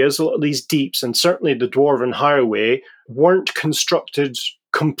areas, a lot of these deeps, and certainly the Dwarven Highway, weren't constructed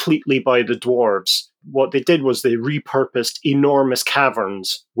completely by the dwarves. What they did was they repurposed enormous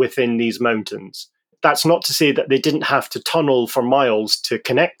caverns within these mountains. That's not to say that they didn't have to tunnel for miles to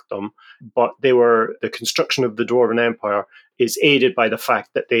connect them, but the construction of the Dwarven Empire is aided by the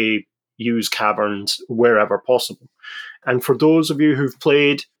fact that they use caverns wherever possible. And for those of you who've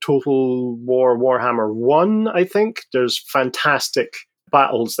played Total War Warhammer 1, I think, there's fantastic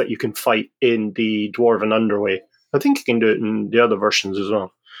battles that you can fight in the Dwarven Underway. I think you can do it in the other versions as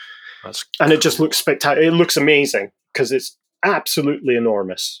well. And it just looks spectacular. It looks amazing because it's absolutely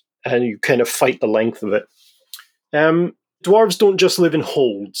enormous, and you kind of fight the length of it. Dwarves don't just live in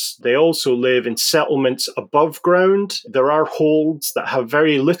holds. They also live in settlements above ground. There are holds that have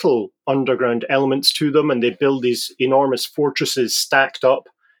very little underground elements to them, and they build these enormous fortresses stacked up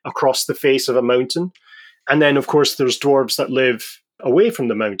across the face of a mountain. And then, of course, there's dwarves that live away from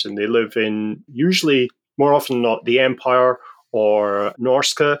the mountain. They live in, usually, more often than not, the Empire or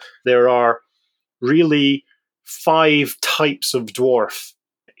Norsca. There are really 5 types of dwarf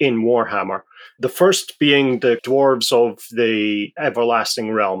in Warhammer. The first being the dwarves of the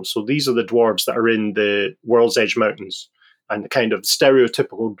Everlasting Realm. So these are the dwarves that are in the World's Edge Mountains and the kind of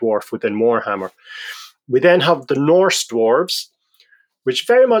stereotypical dwarf within Warhammer. We then have the Norse dwarves, which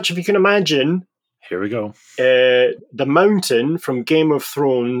very much, if you can imagine, here we go, the mountain from Game of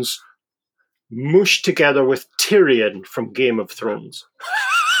Thrones mushed together with Tyrion from Game of Thrones.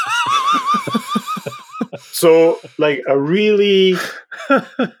 So, like a really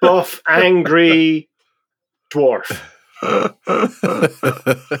buff, angry dwarf.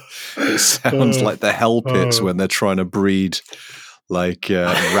 It sounds like the hell pits when they're trying to breed like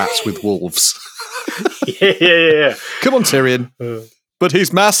rats with wolves. Yeah. Come on, Tyrion. But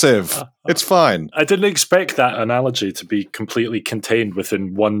he's massive. It's fine. I didn't expect that analogy to be completely contained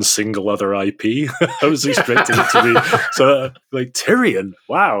within one single other IP. I was expecting it to be like Tyrion.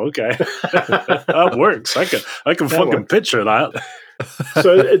 Wow, okay, that works. I can fucking picture that.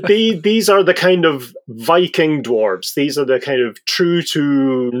 So these are the kind of Viking dwarves. These are the kind of true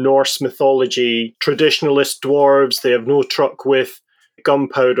to Norse mythology traditionalist dwarves. They have no truck with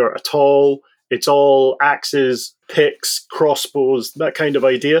gunpowder at all. It's all axes, picks, crossbows, that kind of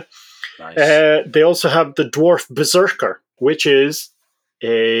idea. Nice. They also have the dwarf berserker, which is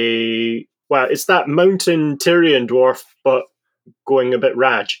it's that mountain Tyrion dwarf, but going a bit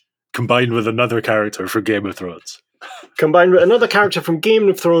raj. Combined with another character from Game of Thrones. Combined with another character from Game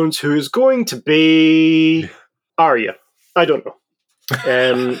of Thrones who is going to be Arya. I don't know.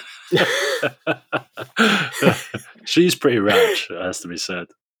 She's pretty raj, it has to be said.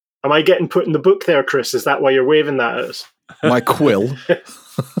 Am I getting put in the book there, Chris? Is that why you're waving that at us? My quill.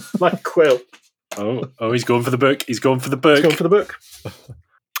 My quill. Oh, he's going for the book. He's going for the book. He's going for the book.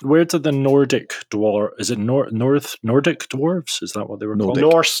 Where did the Nordic dwarf? Is it Nordic dwarves? Is that what they were called?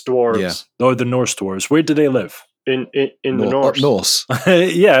 Norse dwarves. Yeah. Oh, the Norse dwarves. Where do they live? In the North. Norse.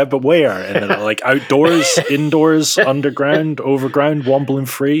 Yeah, but where? And then, like outdoors, indoors, underground, overground, wombling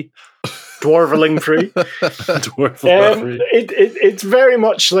free. Dwarveling free. Dwarveling free. It's very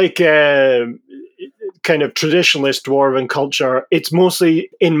much like kind of traditionalist dwarven culture. It's mostly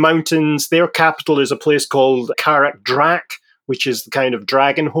in mountains. Their capital is a place called Karak Drak, which is the kind of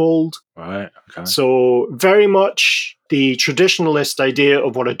dragon hold. Right. Okay. So very much the traditionalist idea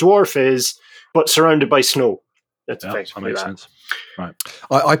of what a dwarf is, but surrounded by snow. That's effectively that makes that. sense. Right.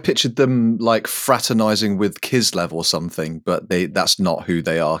 I pictured them like fraternizing with Kislev or something, but that's not who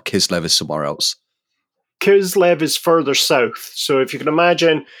they are. Kislev is somewhere else. Kislev is further south. So if you can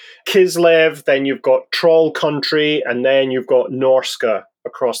imagine Kislev, then you've got Troll country, and then you've got Norsca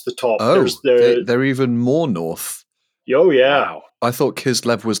across the top. Oh, they're even more north. Oh, yeah. Wow. I thought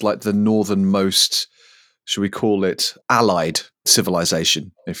Kislev was like the northernmost, should we call it, allied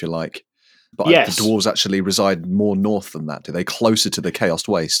civilization, if you like. But yes. The dwarves actually reside more north than that. Do they closer to the Chaos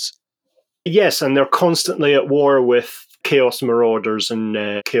Wastes? Yes, and they're constantly at war with Chaos Marauders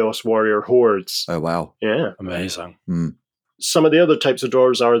and Chaos Warrior hordes. Oh, wow. Yeah. Amazing. Some of the other types of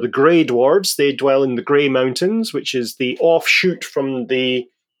dwarves are the Grey Dwarves. They dwell in the Grey Mountains, which is the offshoot from the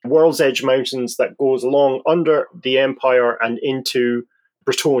World's Edge Mountains that goes along under the Empire and into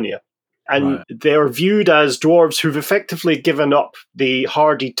Bretonnia. And they're viewed as dwarves who've effectively given up the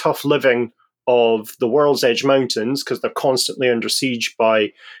hardy, tough living of the World's Edge Mountains, because they're constantly under siege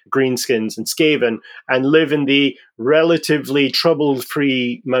by greenskins and Skaven, and live in the relatively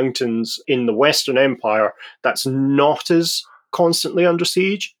trouble-free mountains in the Western Empire that's not as constantly under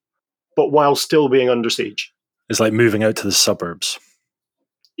siege, but while still being under siege. It's like moving out to the suburbs.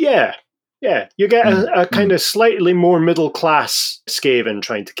 Yeah. You get a kind of slightly more middle-class Skaven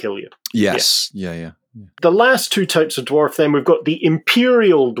trying to kill you. Yes. Yeah. The last two types of dwarf, then, we've got the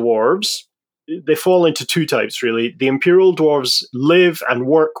Imperial Dwarves. They fall into two types, really. The Imperial Dwarves live and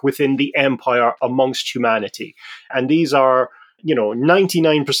work within the Empire amongst humanity. And these are,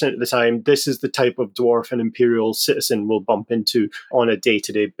 99% of the time, this is the type of dwarf an Imperial citizen will bump into on a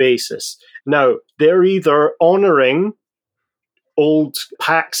day-to-day basis. Now, they're either honouring old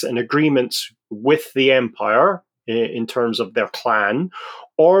pacts and agreements with the Empire in terms of their clan,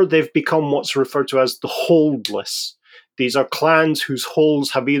 or they've become what's referred to as the holdless. These are clans whose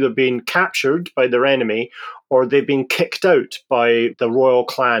holds have either been captured by their enemy or they've been kicked out by the royal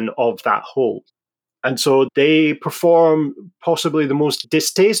clan of that hold. And so they perform possibly the most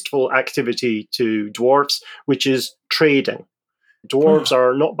distasteful activity to dwarves, which is trading. Dwarves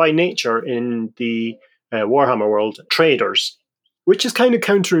are not by nature in the Warhammer world traders, which is kind of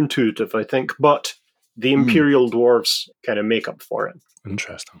counterintuitive, I think, but the Imperial Dwarves kind of make up for it.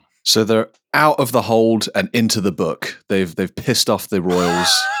 Interesting. So they're out of the hold and into the book. They've pissed off the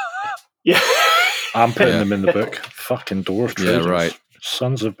royals. Yeah. I'm putting them in the book. Fucking dwarf traders. Yeah, right.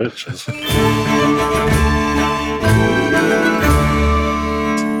 Sons of bitches.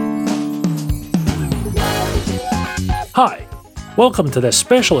 Hi. Welcome to this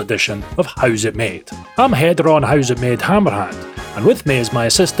special edition of How's It Made. I'm header on How's It Made Hammerhand, and with me is my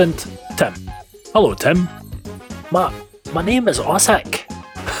assistant, Tim. Hello, Tim. My name is Osik.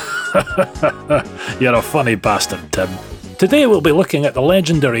 You're a funny bastard, Tim. Today we'll be looking at the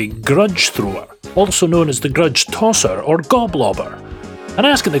legendary Grudge Thrower, also known as the Grudge Tosser or Goblobber, and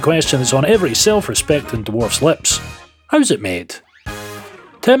asking the question that's on every self-respecting dwarf's lips. How's it made?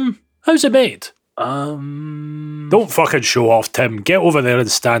 Tim, how's it made? Don't fucking show off, Tim. Get over there and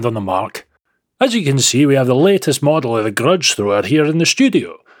stand on the mark. As you can see, we have the latest model of the Grudge Thrower here in the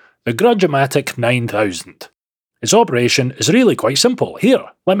studio, the Grudge-O-Matic 9000. Its operation is really quite simple. Here,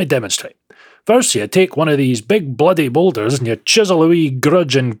 let me demonstrate. First, you take one of these big bloody boulders and you chisel a wee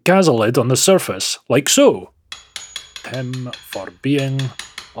grudge and Kazalid on the surface, like so. Tim for being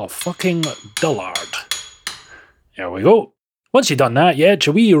a fucking dullard. There we go. Once you've done that, you etch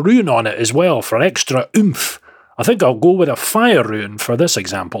a wee rune on it as well for extra oomph. I think I'll go with a fire rune for this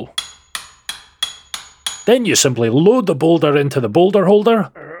example. Then you simply load the boulder into the boulder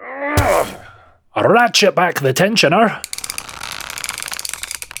holder, ratchet back the tensioner,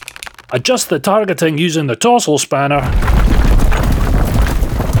 adjust the targeting using the tossle spanner,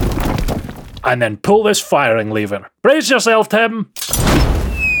 and then pull this firing lever. Brace yourself, Tim!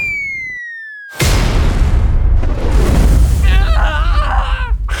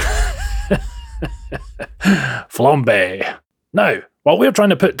 Flambe. Now, while we're trying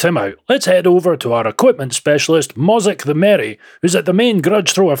to put Tim out, let's head over to our equipment specialist, Mozik the Merry, who's at the main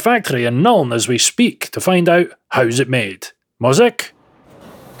Grudge Thrower factory in Nuln as we speak, to find out how's it made. Mozik?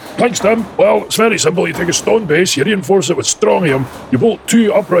 Thanks, Tim. Well, it's very simple. You take a stone base, you reinforce it with strontium, you bolt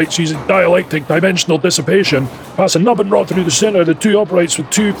two uprights using dialectic dimensional dissipation, pass a nubbin rod through the centre of the two uprights with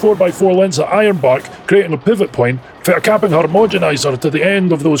two 4x4 lengths of ironbark, creating a pivot point, fit a capping homogenizer to the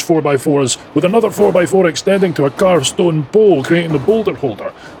end of those 4x4s, with another 4x4 extending to a carved stone bowl, creating the boulder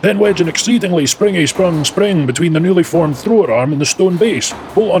holder. Then wedge an exceedingly springy sprung spring between the newly formed thrower arm and the stone base.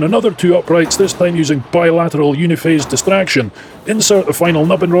 Bolt on another two uprights, this time using bilateral uniphase distraction. Insert the final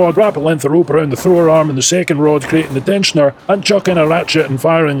nubbin rod, wrap a length of rope around the thrower arm and the second rod, creating the tensioner, and chuck in a ratchet and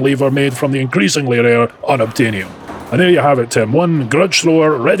firing lever made from the increasingly rare unobtainium. And there you have it, Tim. One Grudge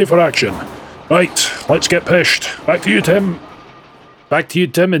Thrower ready for action. Right, let's get pished. Back to you, Tim. Back to you,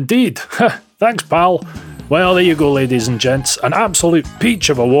 Tim, indeed. Thanks, pal. Well, there you go, ladies and gents. An absolute peach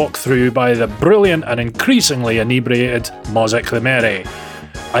of a walkthrough by the brilliant and increasingly inebriated Mozik the Merry.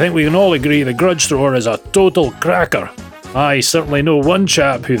 I think we can all agree the Grudge Thrower is a total cracker. I certainly know one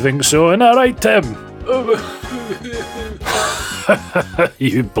chap who thinks so, and alright, Tim?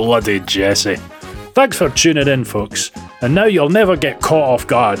 You bloody Jesse. Thanks for tuning in, folks. And now you'll never get caught off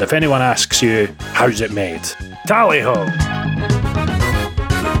guard if anyone asks you, how's it made? Tally-ho!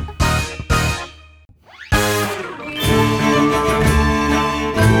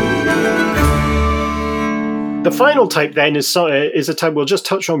 The final type then is a type we'll just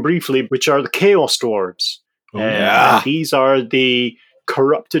touch on briefly, which are the Chaos Dwarves. These are the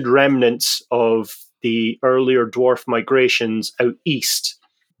corrupted remnants of the earlier dwarf migrations out east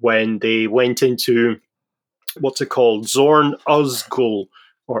when they went into what's it called? Zorn Uzgul,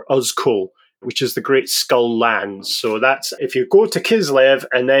 or Uzkul, which is the Great Skull Lands. So that's, if you go to Kislev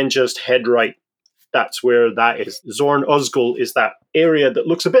and then just head right, that's where that is. Zorn Uzgul is that area that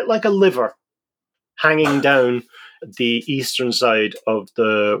looks a bit like a liver hanging down the eastern side of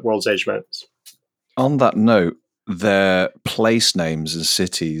the World's Edge Mountains. On that note, their place names and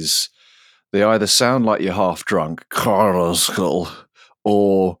cities, they either sound like you're half drunk, Karaskull,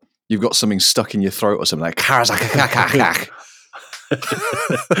 or you've got something stuck in your throat or something like Karazakakakak.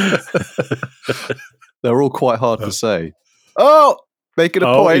 They're all quite hard to say. Oh, making a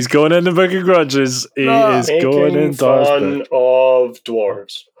point. He's going in the Book of Grudges. He is going in fun of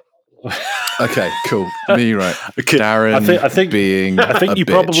dwarves. Okay, cool. Me right. Okay, Darren I think being I think a you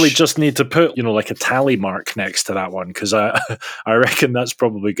bitch. probably just need to put, like a tally mark next to that one, because I reckon that's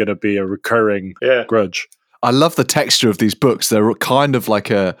probably going to be a recurring grudge. I love the texture of these books. They're kind of like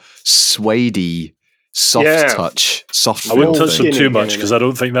a suede-y, soft touch, soft I wouldn't feel touch thing. them too much because I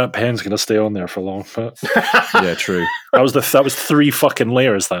don't think that pen's going to stay on there for long. But Yeah, true. that was 3 fucking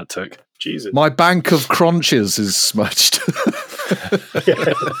layers that took. Jesus. My bank of crunches is smudged.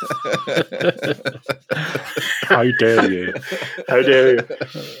 How dare you? How dare you?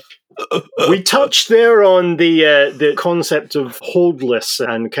 We touched there on the concept of holdless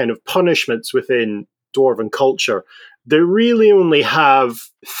and kind of punishments within Dwarven culture. They really only have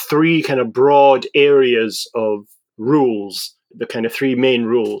 3 kind of broad areas of rules, the kind of 3 main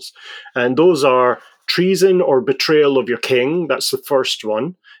rules. And those are treason or betrayal of your king. That's the first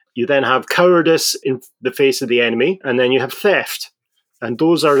one. You then have cowardice in the face of the enemy, and then you have theft. And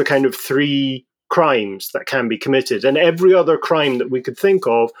those are the kind of 3 crimes that can be committed. And every other crime that we could think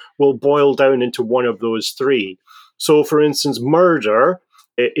of will boil down into one of those 3. So, for instance, murder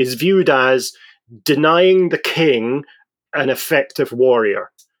is viewed as denying the king an effective warrior.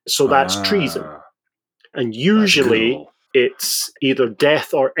 So that's treason. And usually it's either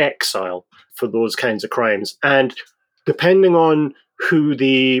death or exile for those kinds of crimes. And depending on who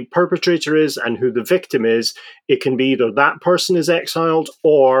the perpetrator is and who the victim is, it can be either that person is exiled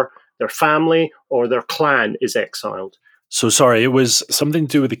or their family or their clan is exiled. So sorry, it was something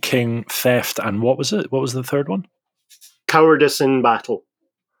to do with the king, theft, and what was it? What was the third one? Cowardice in battle.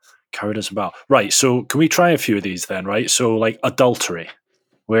 Cowardice in battle. Right, so can we try a few of these then, right? So like adultery.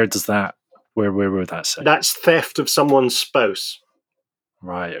 Where would that sit? That's theft of someone's spouse.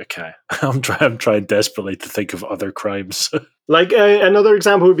 Right, okay. I'm trying desperately to think of other crimes. Like another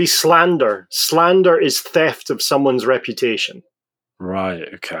example would be slander. Slander is theft of someone's reputation. Right,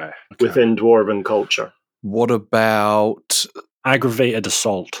 okay. Within Dwarven culture. What about aggravated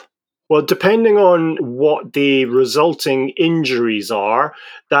assault? Well, depending on what the resulting injuries are,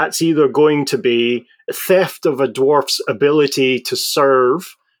 that's either going to be theft of a dwarf's ability to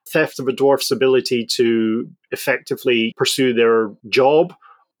serve, theft of a dwarf's ability to effectively pursue their job,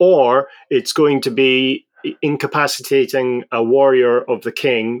 or it's going to be incapacitating a warrior of the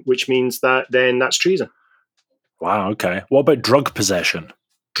king, which means that then that's treason. Wow, okay. What about drug possession?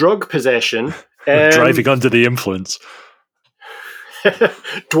 Drug possession. Driving under the influence.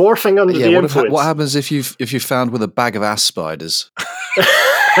 Dwarfing under the influence. What happens if you're found with a bag of ass spiders?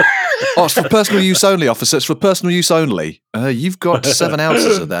 It's for personal use only, officer. It's for personal use only. You've got 7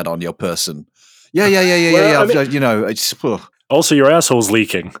 ounces of that on your person. Yeah. Well, I mean, it's... Also, your asshole's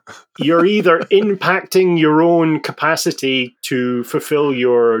leaking. You're either impacting your own capacity to fulfill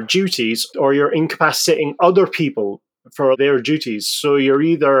your duties, or you're incapacitating other people for their duties. So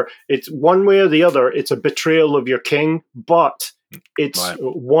it's one way or the other. It's a betrayal of your king, but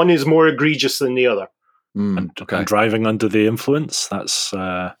one is more egregious than the other. And driving under the influence, that's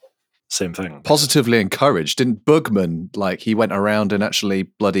same thing. Positively encouraged. Didn't Bugman, he went around and actually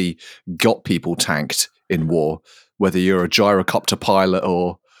bloody got people tanked in war, whether you're a gyrocopter pilot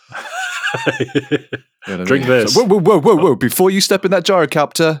or... Drink this. So, whoa. Before you step in that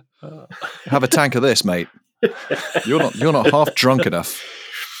gyrocopter, have a tank of this, mate. You're not half drunk enough.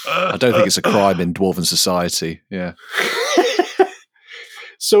 I don't think it's a crime in Dwarven society. Yeah.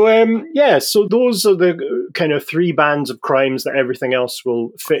 So those are the kind of 3 bands of crimes that everything else will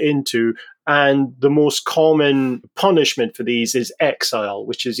fit into. And the most common punishment for these is exile,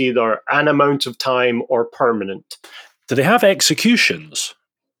 which is either an amount of time or permanent. Do they have executions?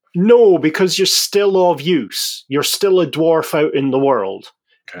 No, because you're still of use. You're still a dwarf out in the world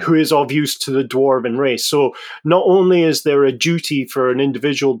who is of use to the dwarven race. So not only is there a duty for an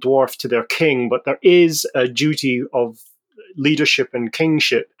individual dwarf to their king, but there is a duty of leadership and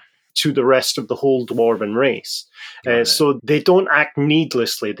kingship to the rest of the whole dwarven race. So they don't act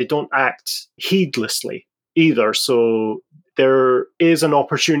needlessly. They don't act heedlessly either. So there is an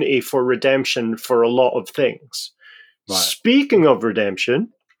opportunity for redemption for a lot of things. Right. Speaking of redemption,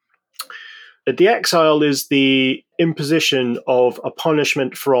 the exile is the imposition of a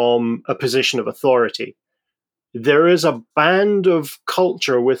punishment from a position of authority. There is a band of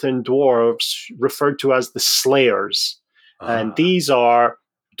culture within dwarves referred to as the Slayers. And these are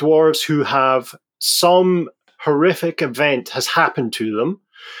dwarves who have some horrific event has happened to them.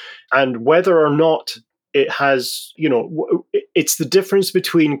 And whether or not it has, it's the difference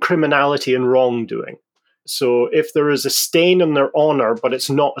between criminality and wrongdoing. So if there is a stain on their honor, but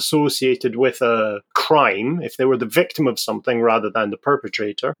it's not associated with a crime, if they were the victim of something rather than the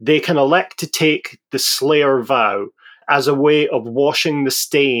perpetrator, they can elect to take the Slayer vow as a way of washing the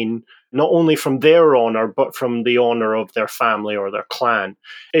stain, not only from their honor, but from the honor of their family or their clan.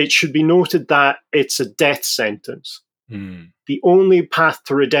 It should be noted that it's a death sentence. The only path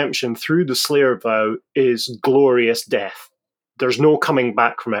to redemption through the Slayer vow is glorious death. There's no coming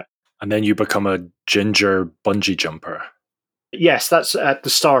back from it. And then you become a ginger bungee jumper. Yes, that's at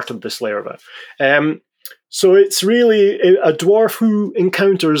the start of the Slayer vow. So it's really a dwarf who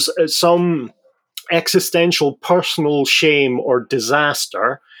encounters some existential personal shame or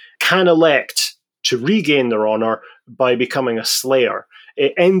disaster can elect to regain their honor by becoming a Slayer.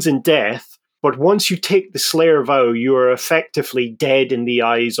 It ends in death, but once you take the Slayer vow, you are effectively dead in the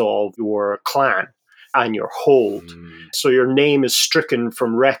eyes of your clan and your hold. So your name is stricken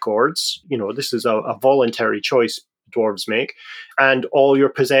from records. This is a voluntary choice dwarves make. And all your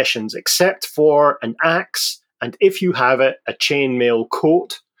possessions, except for an axe, and if you have it, a chainmail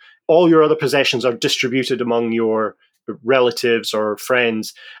coat. All your other possessions are distributed among your relatives or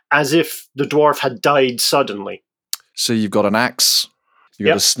friends as if the dwarf had died suddenly. So you've got an axe, you've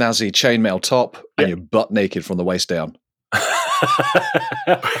got a snazzy chainmail top, and you're butt naked from the waist down.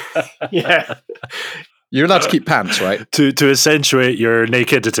 Yeah. You're allowed to keep pants, right? To accentuate your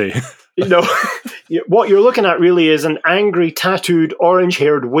nakedity. What you're looking at really is an angry, tattooed,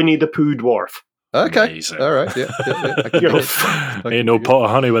 orange-haired Winnie the Pooh dwarf. Okay. Amazing. All right. Yeah. Ain't no pot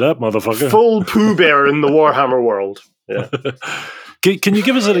of honey with that motherfucker. Full Pooh Bear in the Warhammer world. Yeah. Can you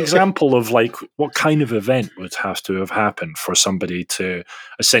give us an example of what kind of event would have to have happened for somebody to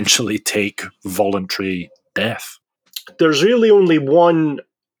essentially take voluntary death? There's really only one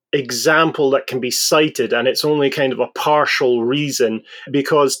example that can be cited, and it's only kind of a partial reason,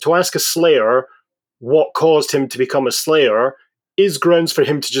 because to ask a Slayer what caused him to become a Slayer is grounds for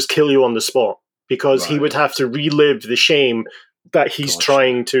him to just kill you on the spot, because he would have to relive the shame that he's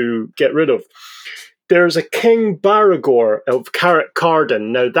trying to get rid of. There's a King Baragor of Carrick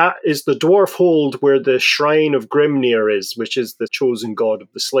Carden. Now, that is the dwarf hold where the Shrine of Grimnir is, which is the chosen god of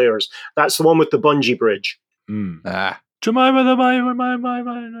the Slayers. That's the one with the bungee bridge. Yeah.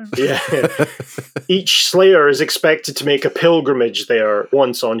 Each Slayer is expected to make a pilgrimage there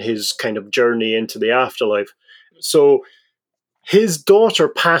once on his kind of journey into the afterlife. So his daughter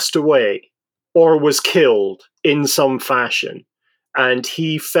passed away or was killed in some fashion. And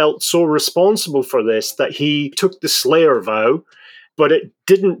he felt so responsible for this that he took the Slayer vow, but it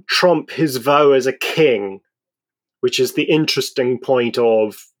didn't trump his vow as a king, which is the interesting point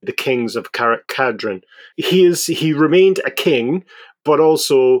of the kings of Carrick Cadron. He remained a king, but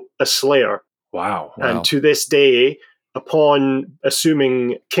also a Slayer. Wow. And to this day, upon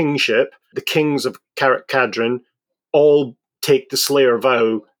assuming kingship, the kings of Carrick Cadron all take the Slayer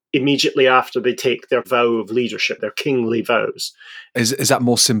vow immediately after they take their vow of leadership, their kingly vows. Is that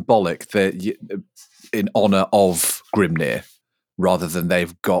more symbolic, that in honor of Grimnir, rather than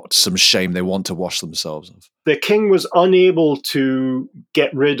they've got some shame they want to wash themselves of? The king was unable to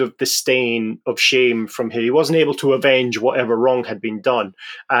get rid of the stain of shame from him. He wasn't able to avenge whatever wrong had been done.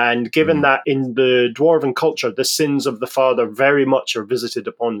 And given that in the dwarven culture, the sins of the father very much are visited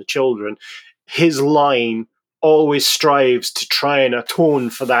upon the children, his line always strives to try and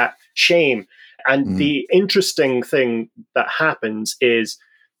atone for that shame. And the interesting thing that happens is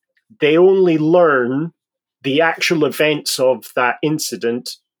they only learn the actual events of that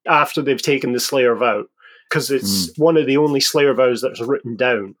incident after they've taken the Slayer vow, because it's one of the only Slayer vows that's written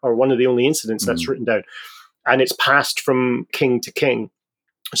down, or one of the only incidents that's written down, and it's passed from king to king.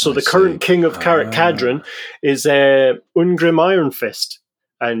 So the current king of Carrick Cadron is Ungrim Ironfist,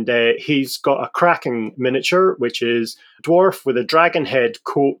 And he's got a Kraken miniature, which is a dwarf with a dragon head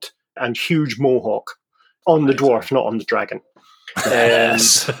coat and huge mohawk on the dwarf, not on the dragon.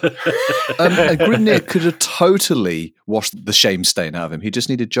 Yes. And Grimnir could have totally washed the shame stain out of him. He just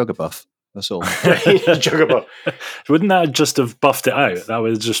needed Juggerbuff. That's all. Juggerbuff. Wouldn't that just have buffed it out? That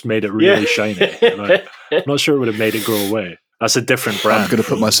would have just made it really shiny. I'm not sure it would have made it go away. That's a different brand. I'm going to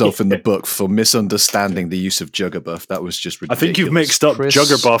put myself in the book for misunderstanding the use of Juggerbuff. That was just ridiculous. I think you've mixed up Chris?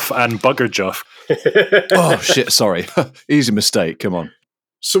 Juggerbuff and Buggerjuff. Oh, shit, sorry. Easy mistake, come on.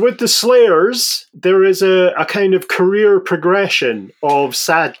 So with the Slayers, there is a kind of career progression of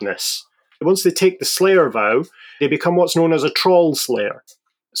sadness. Once they take the Slayer vow, they become what's known as a Troll Slayer.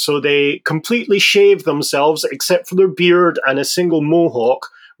 So they completely shave themselves except for their beard and a single mohawk,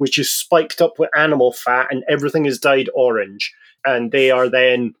 which is spiked up with animal fat, and everything is dyed orange. And they are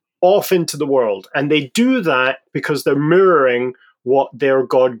then off into the world. And they do that because they're mirroring what their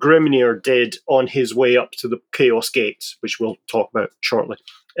god Grimnir did on his way up to the Chaos Gates, which we'll talk about shortly.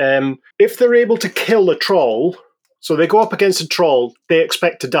 If they're able to kill a troll, so they go up against a troll, they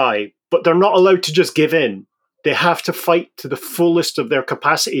expect to die, but they're not allowed to just give in. They have to fight to the fullest of their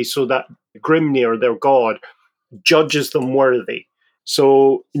capacity so that Grimnir, their god, judges them worthy.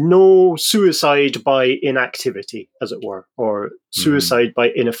 So no suicide by inactivity, as it were, or suicide by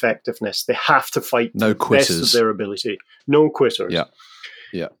ineffectiveness. They have to fight No to the quitters. best of their ability. No quitters.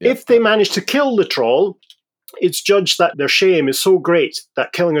 Yeah. If they manage to kill the troll, it's judged that their shame is so great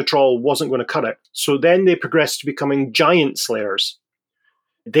that killing a troll wasn't going to cut it. So then they progress to becoming giant slayers.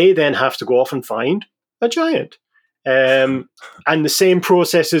 They then have to go off and find a giant. And the same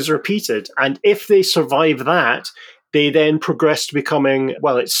process is repeated. And if they survive that, they then progress to becoming,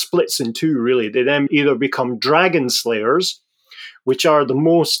 well, it splits in two, really. They then either become dragon slayers, which are the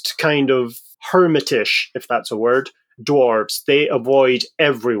most kind of hermitish, if that's a word, dwarves. They avoid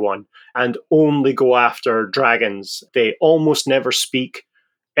everyone and only go after dragons. They almost never speak.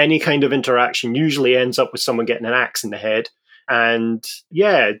 Any kind of interaction usually ends up with someone getting an axe in the head. And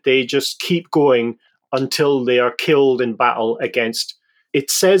yeah, they just keep going until they are killed in battle against, it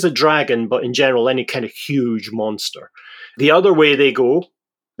says a dragon, but in general, any kind of huge monster. The other way they go,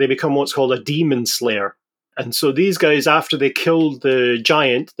 they become what's called a demon slayer. And so these guys, after they kill the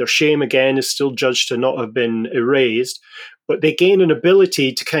giant, their shame again is still judged to not have been erased, but they gain an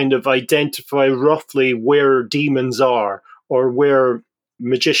ability to kind of identify roughly where demons are, or where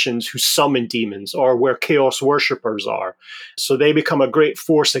magicians who summon demons, or where chaos worshippers are. So they become a great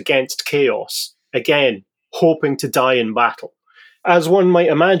force against chaos, again, hoping to die in battle. As one might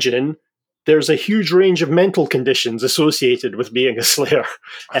imagine, there's a huge range of mental conditions associated with being a slayer.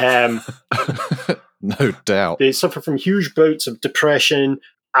 No doubt. They suffer from huge bouts of depression,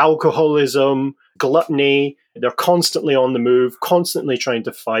 alcoholism, gluttony. They're constantly on the move, constantly trying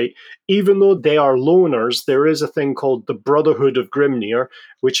to fight. Even though they are loners, there is a thing called the Brotherhood of Grimnir,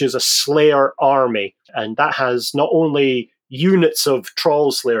 which is a slayer army. And that has not only units of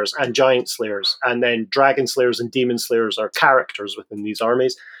troll slayers and giant slayers, and then dragon slayers and demon slayers are characters within these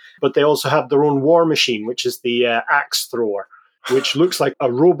armies, but they also have their own war machine, which is the axe thrower, which looks like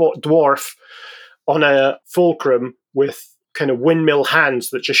a robot dwarf on a fulcrum with kind of windmill hands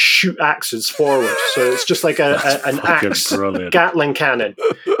that just shoot axes forward. So it's just like an axe brilliant. Gatling cannon.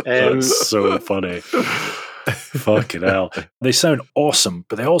 That's so funny. Fucking hell. They sound awesome,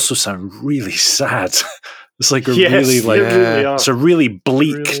 but they also sound really sad. It's like a really it's a really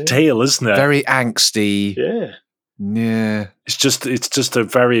bleak tale, isn't it? Very angsty. Yeah. Yeah. It's just a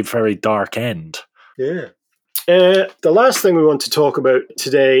very, very dark end. Yeah. The last thing we want to talk about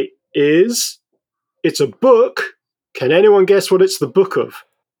today is it's a book. Can anyone guess what it's the book of?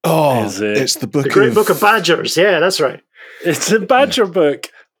 Oh, Is it? it's the book The Great Book of Badgers. Yeah, that's right. It's a badger book.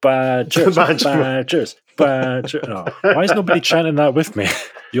 Badgers. Badger Badgers. Oh, why is nobody chanting that with me?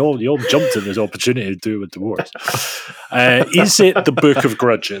 You all jumped at this opportunity to do it with the words. Is it the Book of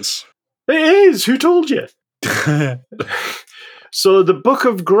Grudges? It is. Who told you? So the Book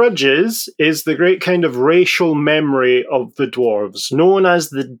of Grudges is the great kind of racial memory of the dwarves, known as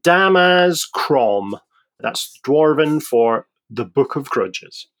the Damaz Crom. That's Dwarven for the Book of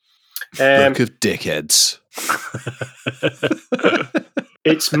Grudges. Book of Dickheads.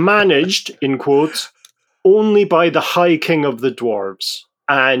 It's managed, in quotes, only by the High King of the Dwarves.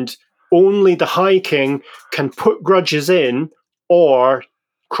 And only the High King can put grudges in or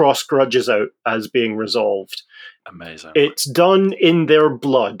cross grudges out as being resolved. Amazing. It's done in their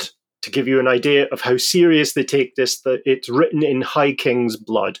blood. To give you an idea of how serious they take this, that it's written in High King's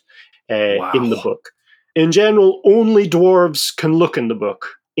blood in the book. In general, only dwarves can look in the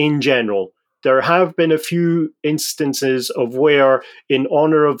book, in general. there have been a few instances of where, in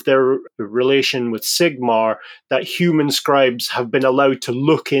honor of their relation with Sigmar, that human scribes have been allowed to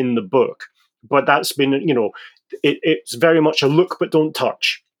look in the book. But that's been, it's very much a look but don't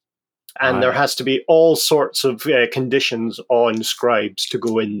touch. And there has to be all sorts of conditions on scribes to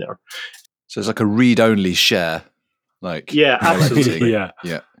go in there. So it's like a read-only share. Yeah, absolutely. Yeah.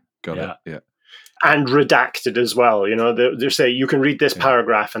 Got it. Yeah. And redacted as well. They say you can read this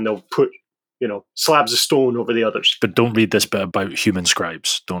paragraph and they'll put, slabs of stone over the others. But don't read this bit about human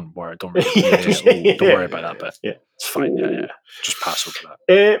scribes. Don't worry. Don't worry about that bit. Yeah. It's fine. Yeah. Just pass over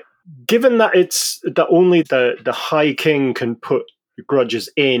that. Given that it's that only the High King can put grudges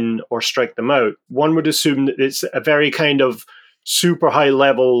in or strike them out, one would assume that it's a very kind of super high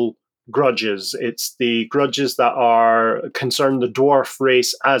level grudges. It's the grudges that are concern the dwarf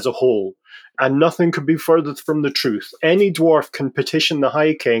race as a whole. And nothing could be further from the truth. Any dwarf can petition the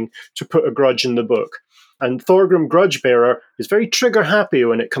High King to put a grudge in the book. And Thorgrim Grudgebearer is very trigger happy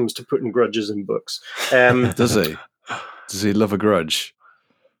when it comes to putting grudges in books. Does he? Does he love a grudge?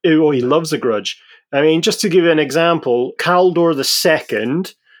 Oh, he loves a grudge. I mean, just to give you an example, Caldor II,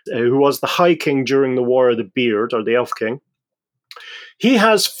 who was the High King during the War of the Beard, or the Elf King, he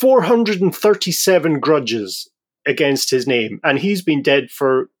has 437 grudges against his name, and he's been dead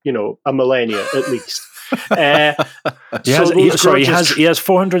for, a millennia at least. He has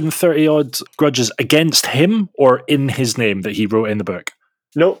 430 odd grudges against him or in his name that he wrote in the book?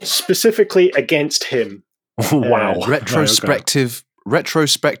 No, specifically against him. Wow. Retrospective grudging.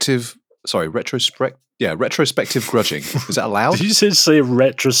 Is that allowed? Did you say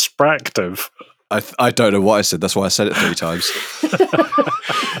retrospective? I don't know what I said. That's why I said it 3 times.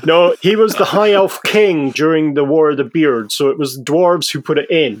 No, he was the High Elf King during the War of the Beard, so it was dwarves who put it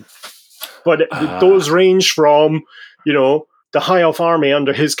in. But those range from, the High Elf army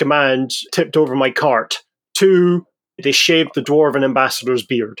under his command tipped over my cart to they shaved the Dwarven ambassador's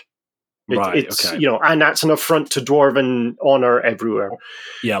beard. It's and that's an affront to Dwarven honor everywhere.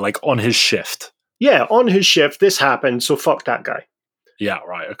 Yeah, like on his shift. Yeah, on his shift, this happened, so fuck that guy. Yeah,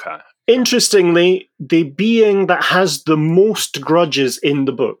 right, okay. Interestingly, the being that has the most grudges in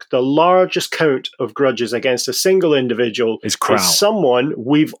the book, the largest count of grudges against a single individual, is someone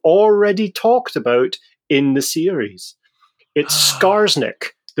we've already talked about in the series. It's Skarsnik,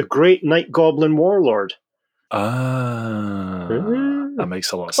 the great Night Goblin warlord. That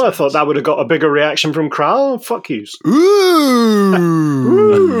makes a lot of sense. Well, I thought that would have got a bigger reaction from Kral. Fuck yous. Ooh.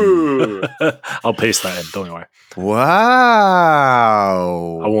 Ooh. I'll paste that in, don't worry. Wow.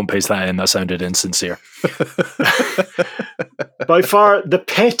 I won't paste that in, that sounded insincere. By far the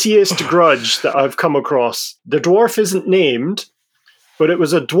pettiest grudge that I've come across. The dwarf isn't named, but it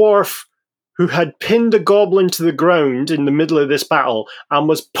was a dwarf who had pinned a goblin to the ground in the middle of this battle and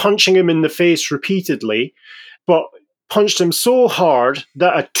was punching him in the face repeatedly, but punched him so hard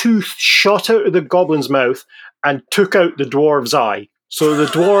that a tooth shot out of the goblin's mouth and took out the dwarf's eye. So the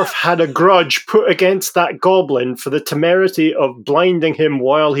dwarf had a grudge put against that goblin for the temerity of blinding him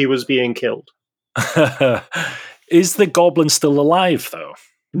while he was being killed. Is the goblin still alive, though?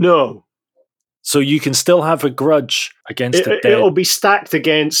 No. So you can still have a grudge against a dead... It'll be stacked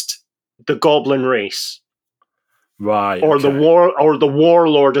against the goblin race. Right. Or the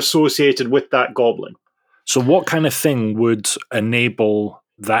warlord associated with that goblin. So what kind of thing would enable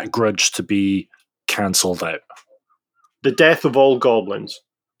that grudge to be cancelled out? The death of all goblins.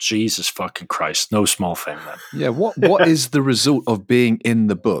 Jesus fucking Christ. No small thing, then. Yeah, what is the result of being in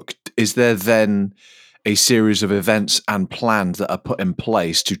the book? Is there then a series of events and plans that are put in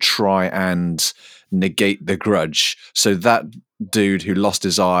place to try and negate the grudge? So that dude who lost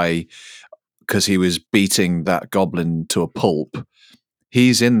his eye because he was beating that goblin to a pulp,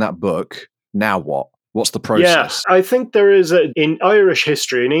 he's in that book. Now what? What's the process? Yeah, I think there is in Irish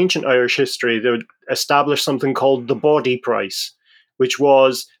history, in ancient Irish history, they would establish something called the body price, which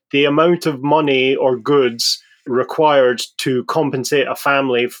was the amount of money or goods required to compensate a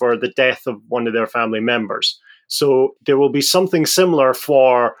family for the death of one of their family members. So there will be something similar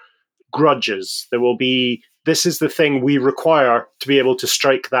for grudges. There will be, this is the thing we require to be able to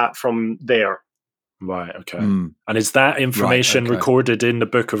strike that from there. Right, okay. And is that information recorded in the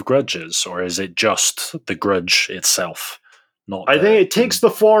Book of Grudges, or is it just the grudge itself? I think it takes the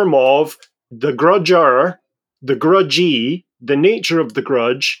form of the grudger, the grudgee, the nature of the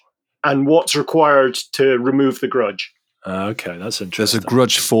grudge, and what's required to remove the grudge. Okay, that's interesting. There's a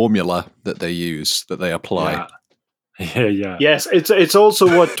grudge formula that they use, that they apply. Yeah. Yes, it's also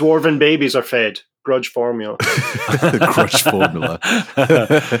what dwarven babies are fed. Grudge formula. Grudge formula.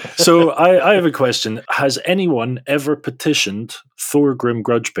 So I have a question. Has anyone ever petitioned Thorgrim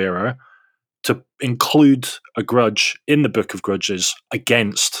Grudgebearer to include a grudge in the Book of Grudges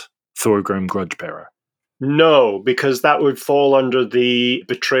against Thorgrim Grudgebearer? No, because that would fall under the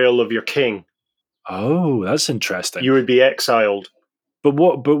betrayal of your king. Oh, that's interesting. You would be exiled. But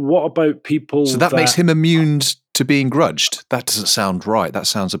what about people? So that makes him immune to being grudged. That doesn't sound right. That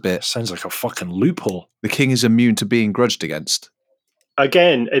sounds a bit. Sounds like a fucking loophole. The king is immune to being grudged against.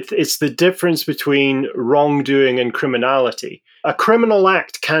 Again, it's the difference between wrongdoing and criminality. A criminal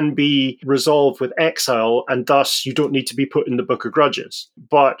act can be resolved with exile, and thus you don't need to be put in the Book of Grudges.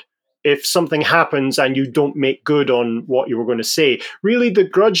 But if something happens and you don't make good on what you were going to say, really the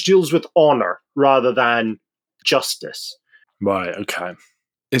grudge deals with honor rather than justice. Right, okay.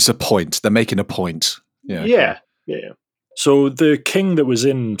 It's a point. They're making a point. Yeah. Yeah. So the king that was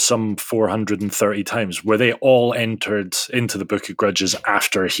in some 430 times, were they all entered into the Book of Grudges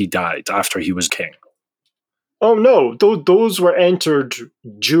after he died, after he was king? Oh no, those were entered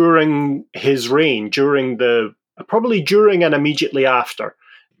during his reign, probably during and immediately after.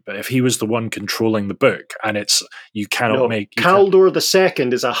 But if he was the one controlling the book, and you cannot make... Kaldor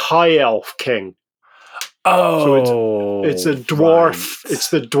II is a high elf king. Oh, so it's a dwarf. Right. It's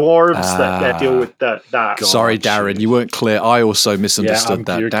the dwarves that deal with that. God, sorry, Darren, you weren't clear. I also misunderstood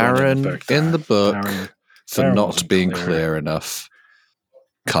that. Darren in the book Darren for not being clear enough.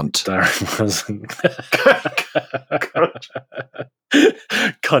 Cunt. Darren wasn't.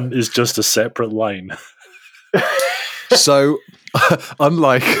 Cunt is just a separate line. So,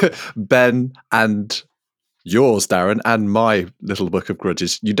 unlike Ben and yours, Darren, and my little Book of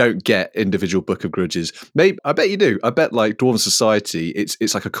Grudges, you don't get individual Book of Grudges. Maybe I bet you do. I bet like Dwarven Society,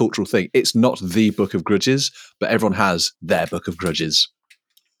 it's like a cultural thing. It's not the Book of Grudges, but everyone has their Book of Grudges.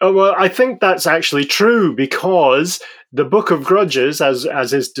 Oh, well, I think that's actually true because the Book of Grudges, as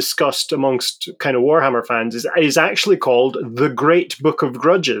is discussed amongst kind of Warhammer fans, is actually called the Great Book of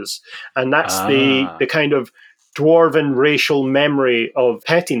Grudges, and that's the kind of dwarven racial memory of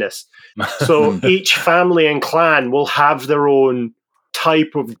pettiness. So each family and clan will have their own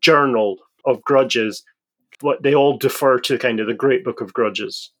type of journal of grudges, but they all defer to kind of the Great Book of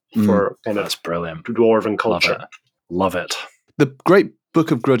Grudges for kind That's brilliant. Dwarven culture. Love it. The Great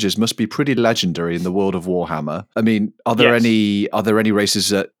Book of Grudges must be pretty legendary in the world of Warhammer. I mean, are there any races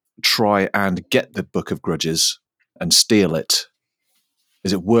that try and get the Book of Grudges and steal it?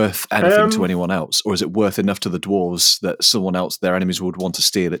 Is it worth anything to anyone else? Or is it worth enough to the dwarves that someone else, their enemies, would want to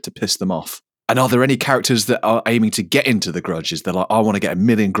steal it to piss them off? And are there any characters that are aiming to get into the grudges? They're like, I want to get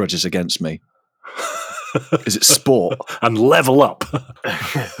 1,000,000 grudges against me. Is it sport? And level up.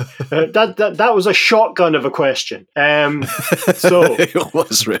 That was a shotgun of a question. So it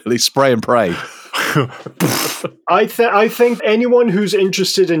was really spray and pray. I think anyone who's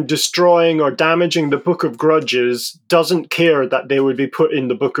interested in destroying or damaging the Book of Grudges doesn't care that they would be put in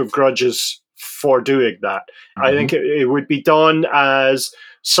the Book of Grudges for doing that. Mm-hmm. I think it would be done as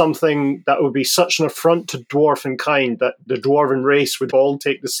something that would be such an affront to dwarven kind that the dwarven race would all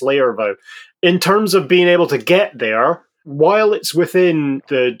take the Slayer vow. In terms of being able to get there, while it's within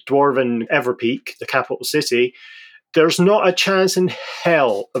the dwarven Everpeak, the capital city, there's not a chance in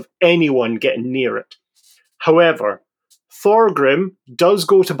hell of anyone getting near it. However, Thorgrim does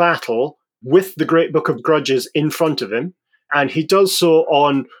go to battle with the Great Book of Grudges in front of him, and he does so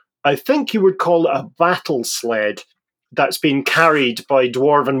on, I think you would call it a battle sled that's been carried by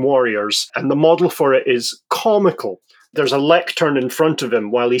dwarven warriors, and the model for it is comical. There's a lectern in front of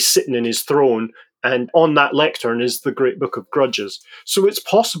him while he's sitting in his throne, and on that lectern is the Great Book of Grudges. So it's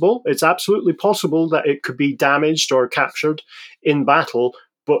possible, it's absolutely possible that it could be damaged or captured in battle,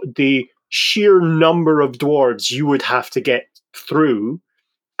 but the sheer number of dwarves you would have to get through,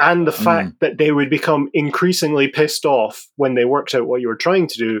 and the fact that they would become increasingly pissed off when they worked out what you were trying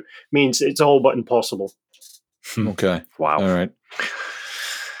to do, means it's all but impossible. Okay. Wow. All right.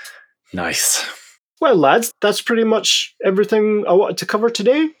 Nice. Well, lads, that's pretty much everything I wanted to cover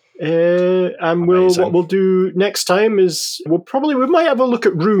today. And what we'll do next time is we might have a look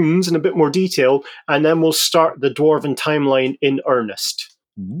at runes in a bit more detail, and then we'll start the Dwarven timeline in earnest.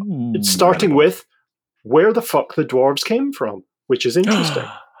 It's starting with where the fuck the dwarves came from, which is interesting.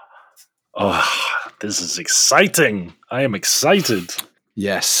 This is exciting. I am excited.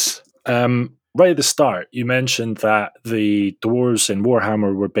 Yes. Right at the start, you mentioned that the dwarves in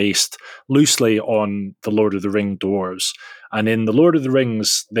Warhammer were based loosely on the Lord of the Ring dwarves. And in the Lord of the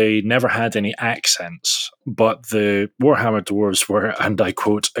Rings, they never had any accents, but the Warhammer dwarves were, and I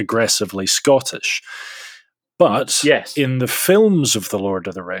quote, aggressively Scottish. But in the films of the Lord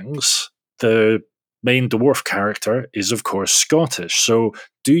of the Rings, the main dwarf character is, of course, Scottish. So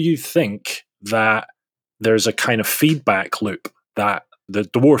do you think that there's a kind of feedback loop that the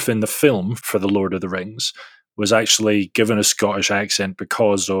dwarf in the film for The Lord of the Rings was actually given a Scottish accent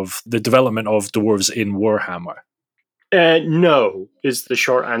because of the development of dwarves in Warhammer. No, is the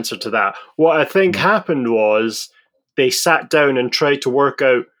short answer to that. What I think happened was they sat down and tried to work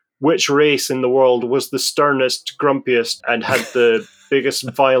out which race in the world was the sternest, grumpiest, and had the biggest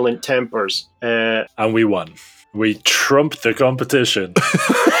violent tempers. And we won. We trumped the competition.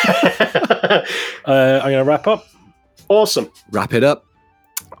 I'm going to wrap up. Awesome. Wrap it up.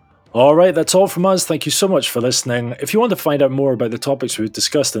 All right, that's all from us. Thank you so much for listening. If you want to find out more about the topics we've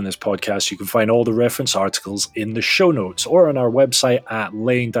discussed in this podcast, you can find all the reference articles in the show notes or on our website at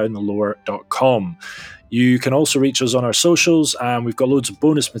layingdownthelore.com. You can also reach us on our socials, and we've got loads of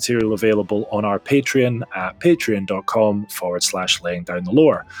bonus material available on our Patreon at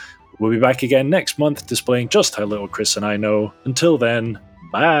patreon.com/layingdownthelore. We'll be back again next month displaying just how little Chris and I know. Until then,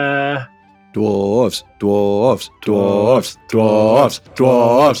 bye! Dwarves, dwarves, dwarves, dwarves,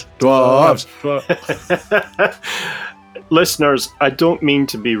 dwarves, dwarves. Listeners, I don't mean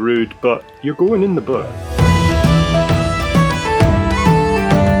to be rude, but you're going in the book.